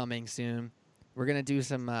Christmas coming soon. We're gonna do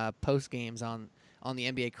some post games on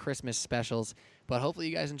the NBA Christmas specials. But hopefully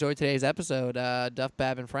you guys enjoyed today's episode. Duff,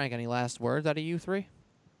 Bab, and Frank, any last words out of you three?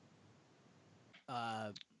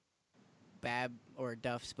 Bab or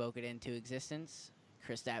Duff spoke it into existence.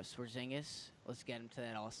 Kristaps Porzingis. Let's get him to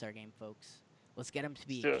that All-Star game, folks. Let's get him to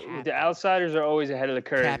be So, captain. the outsiders are always ahead of the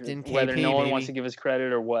curve, Captain whether KP, no one baby. wants to give us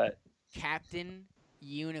credit or what. Captain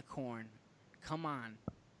Unicorn. Come on.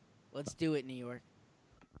 Let's do it, New York.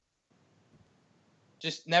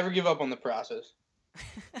 Just never give up on the process.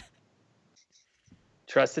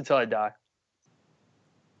 Trust it till I die.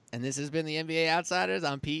 And this has been the NBA Outsiders.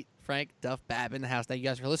 I'm Pete, Frank, Duff, Bab in the house. Thank you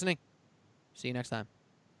guys for listening. See you next time.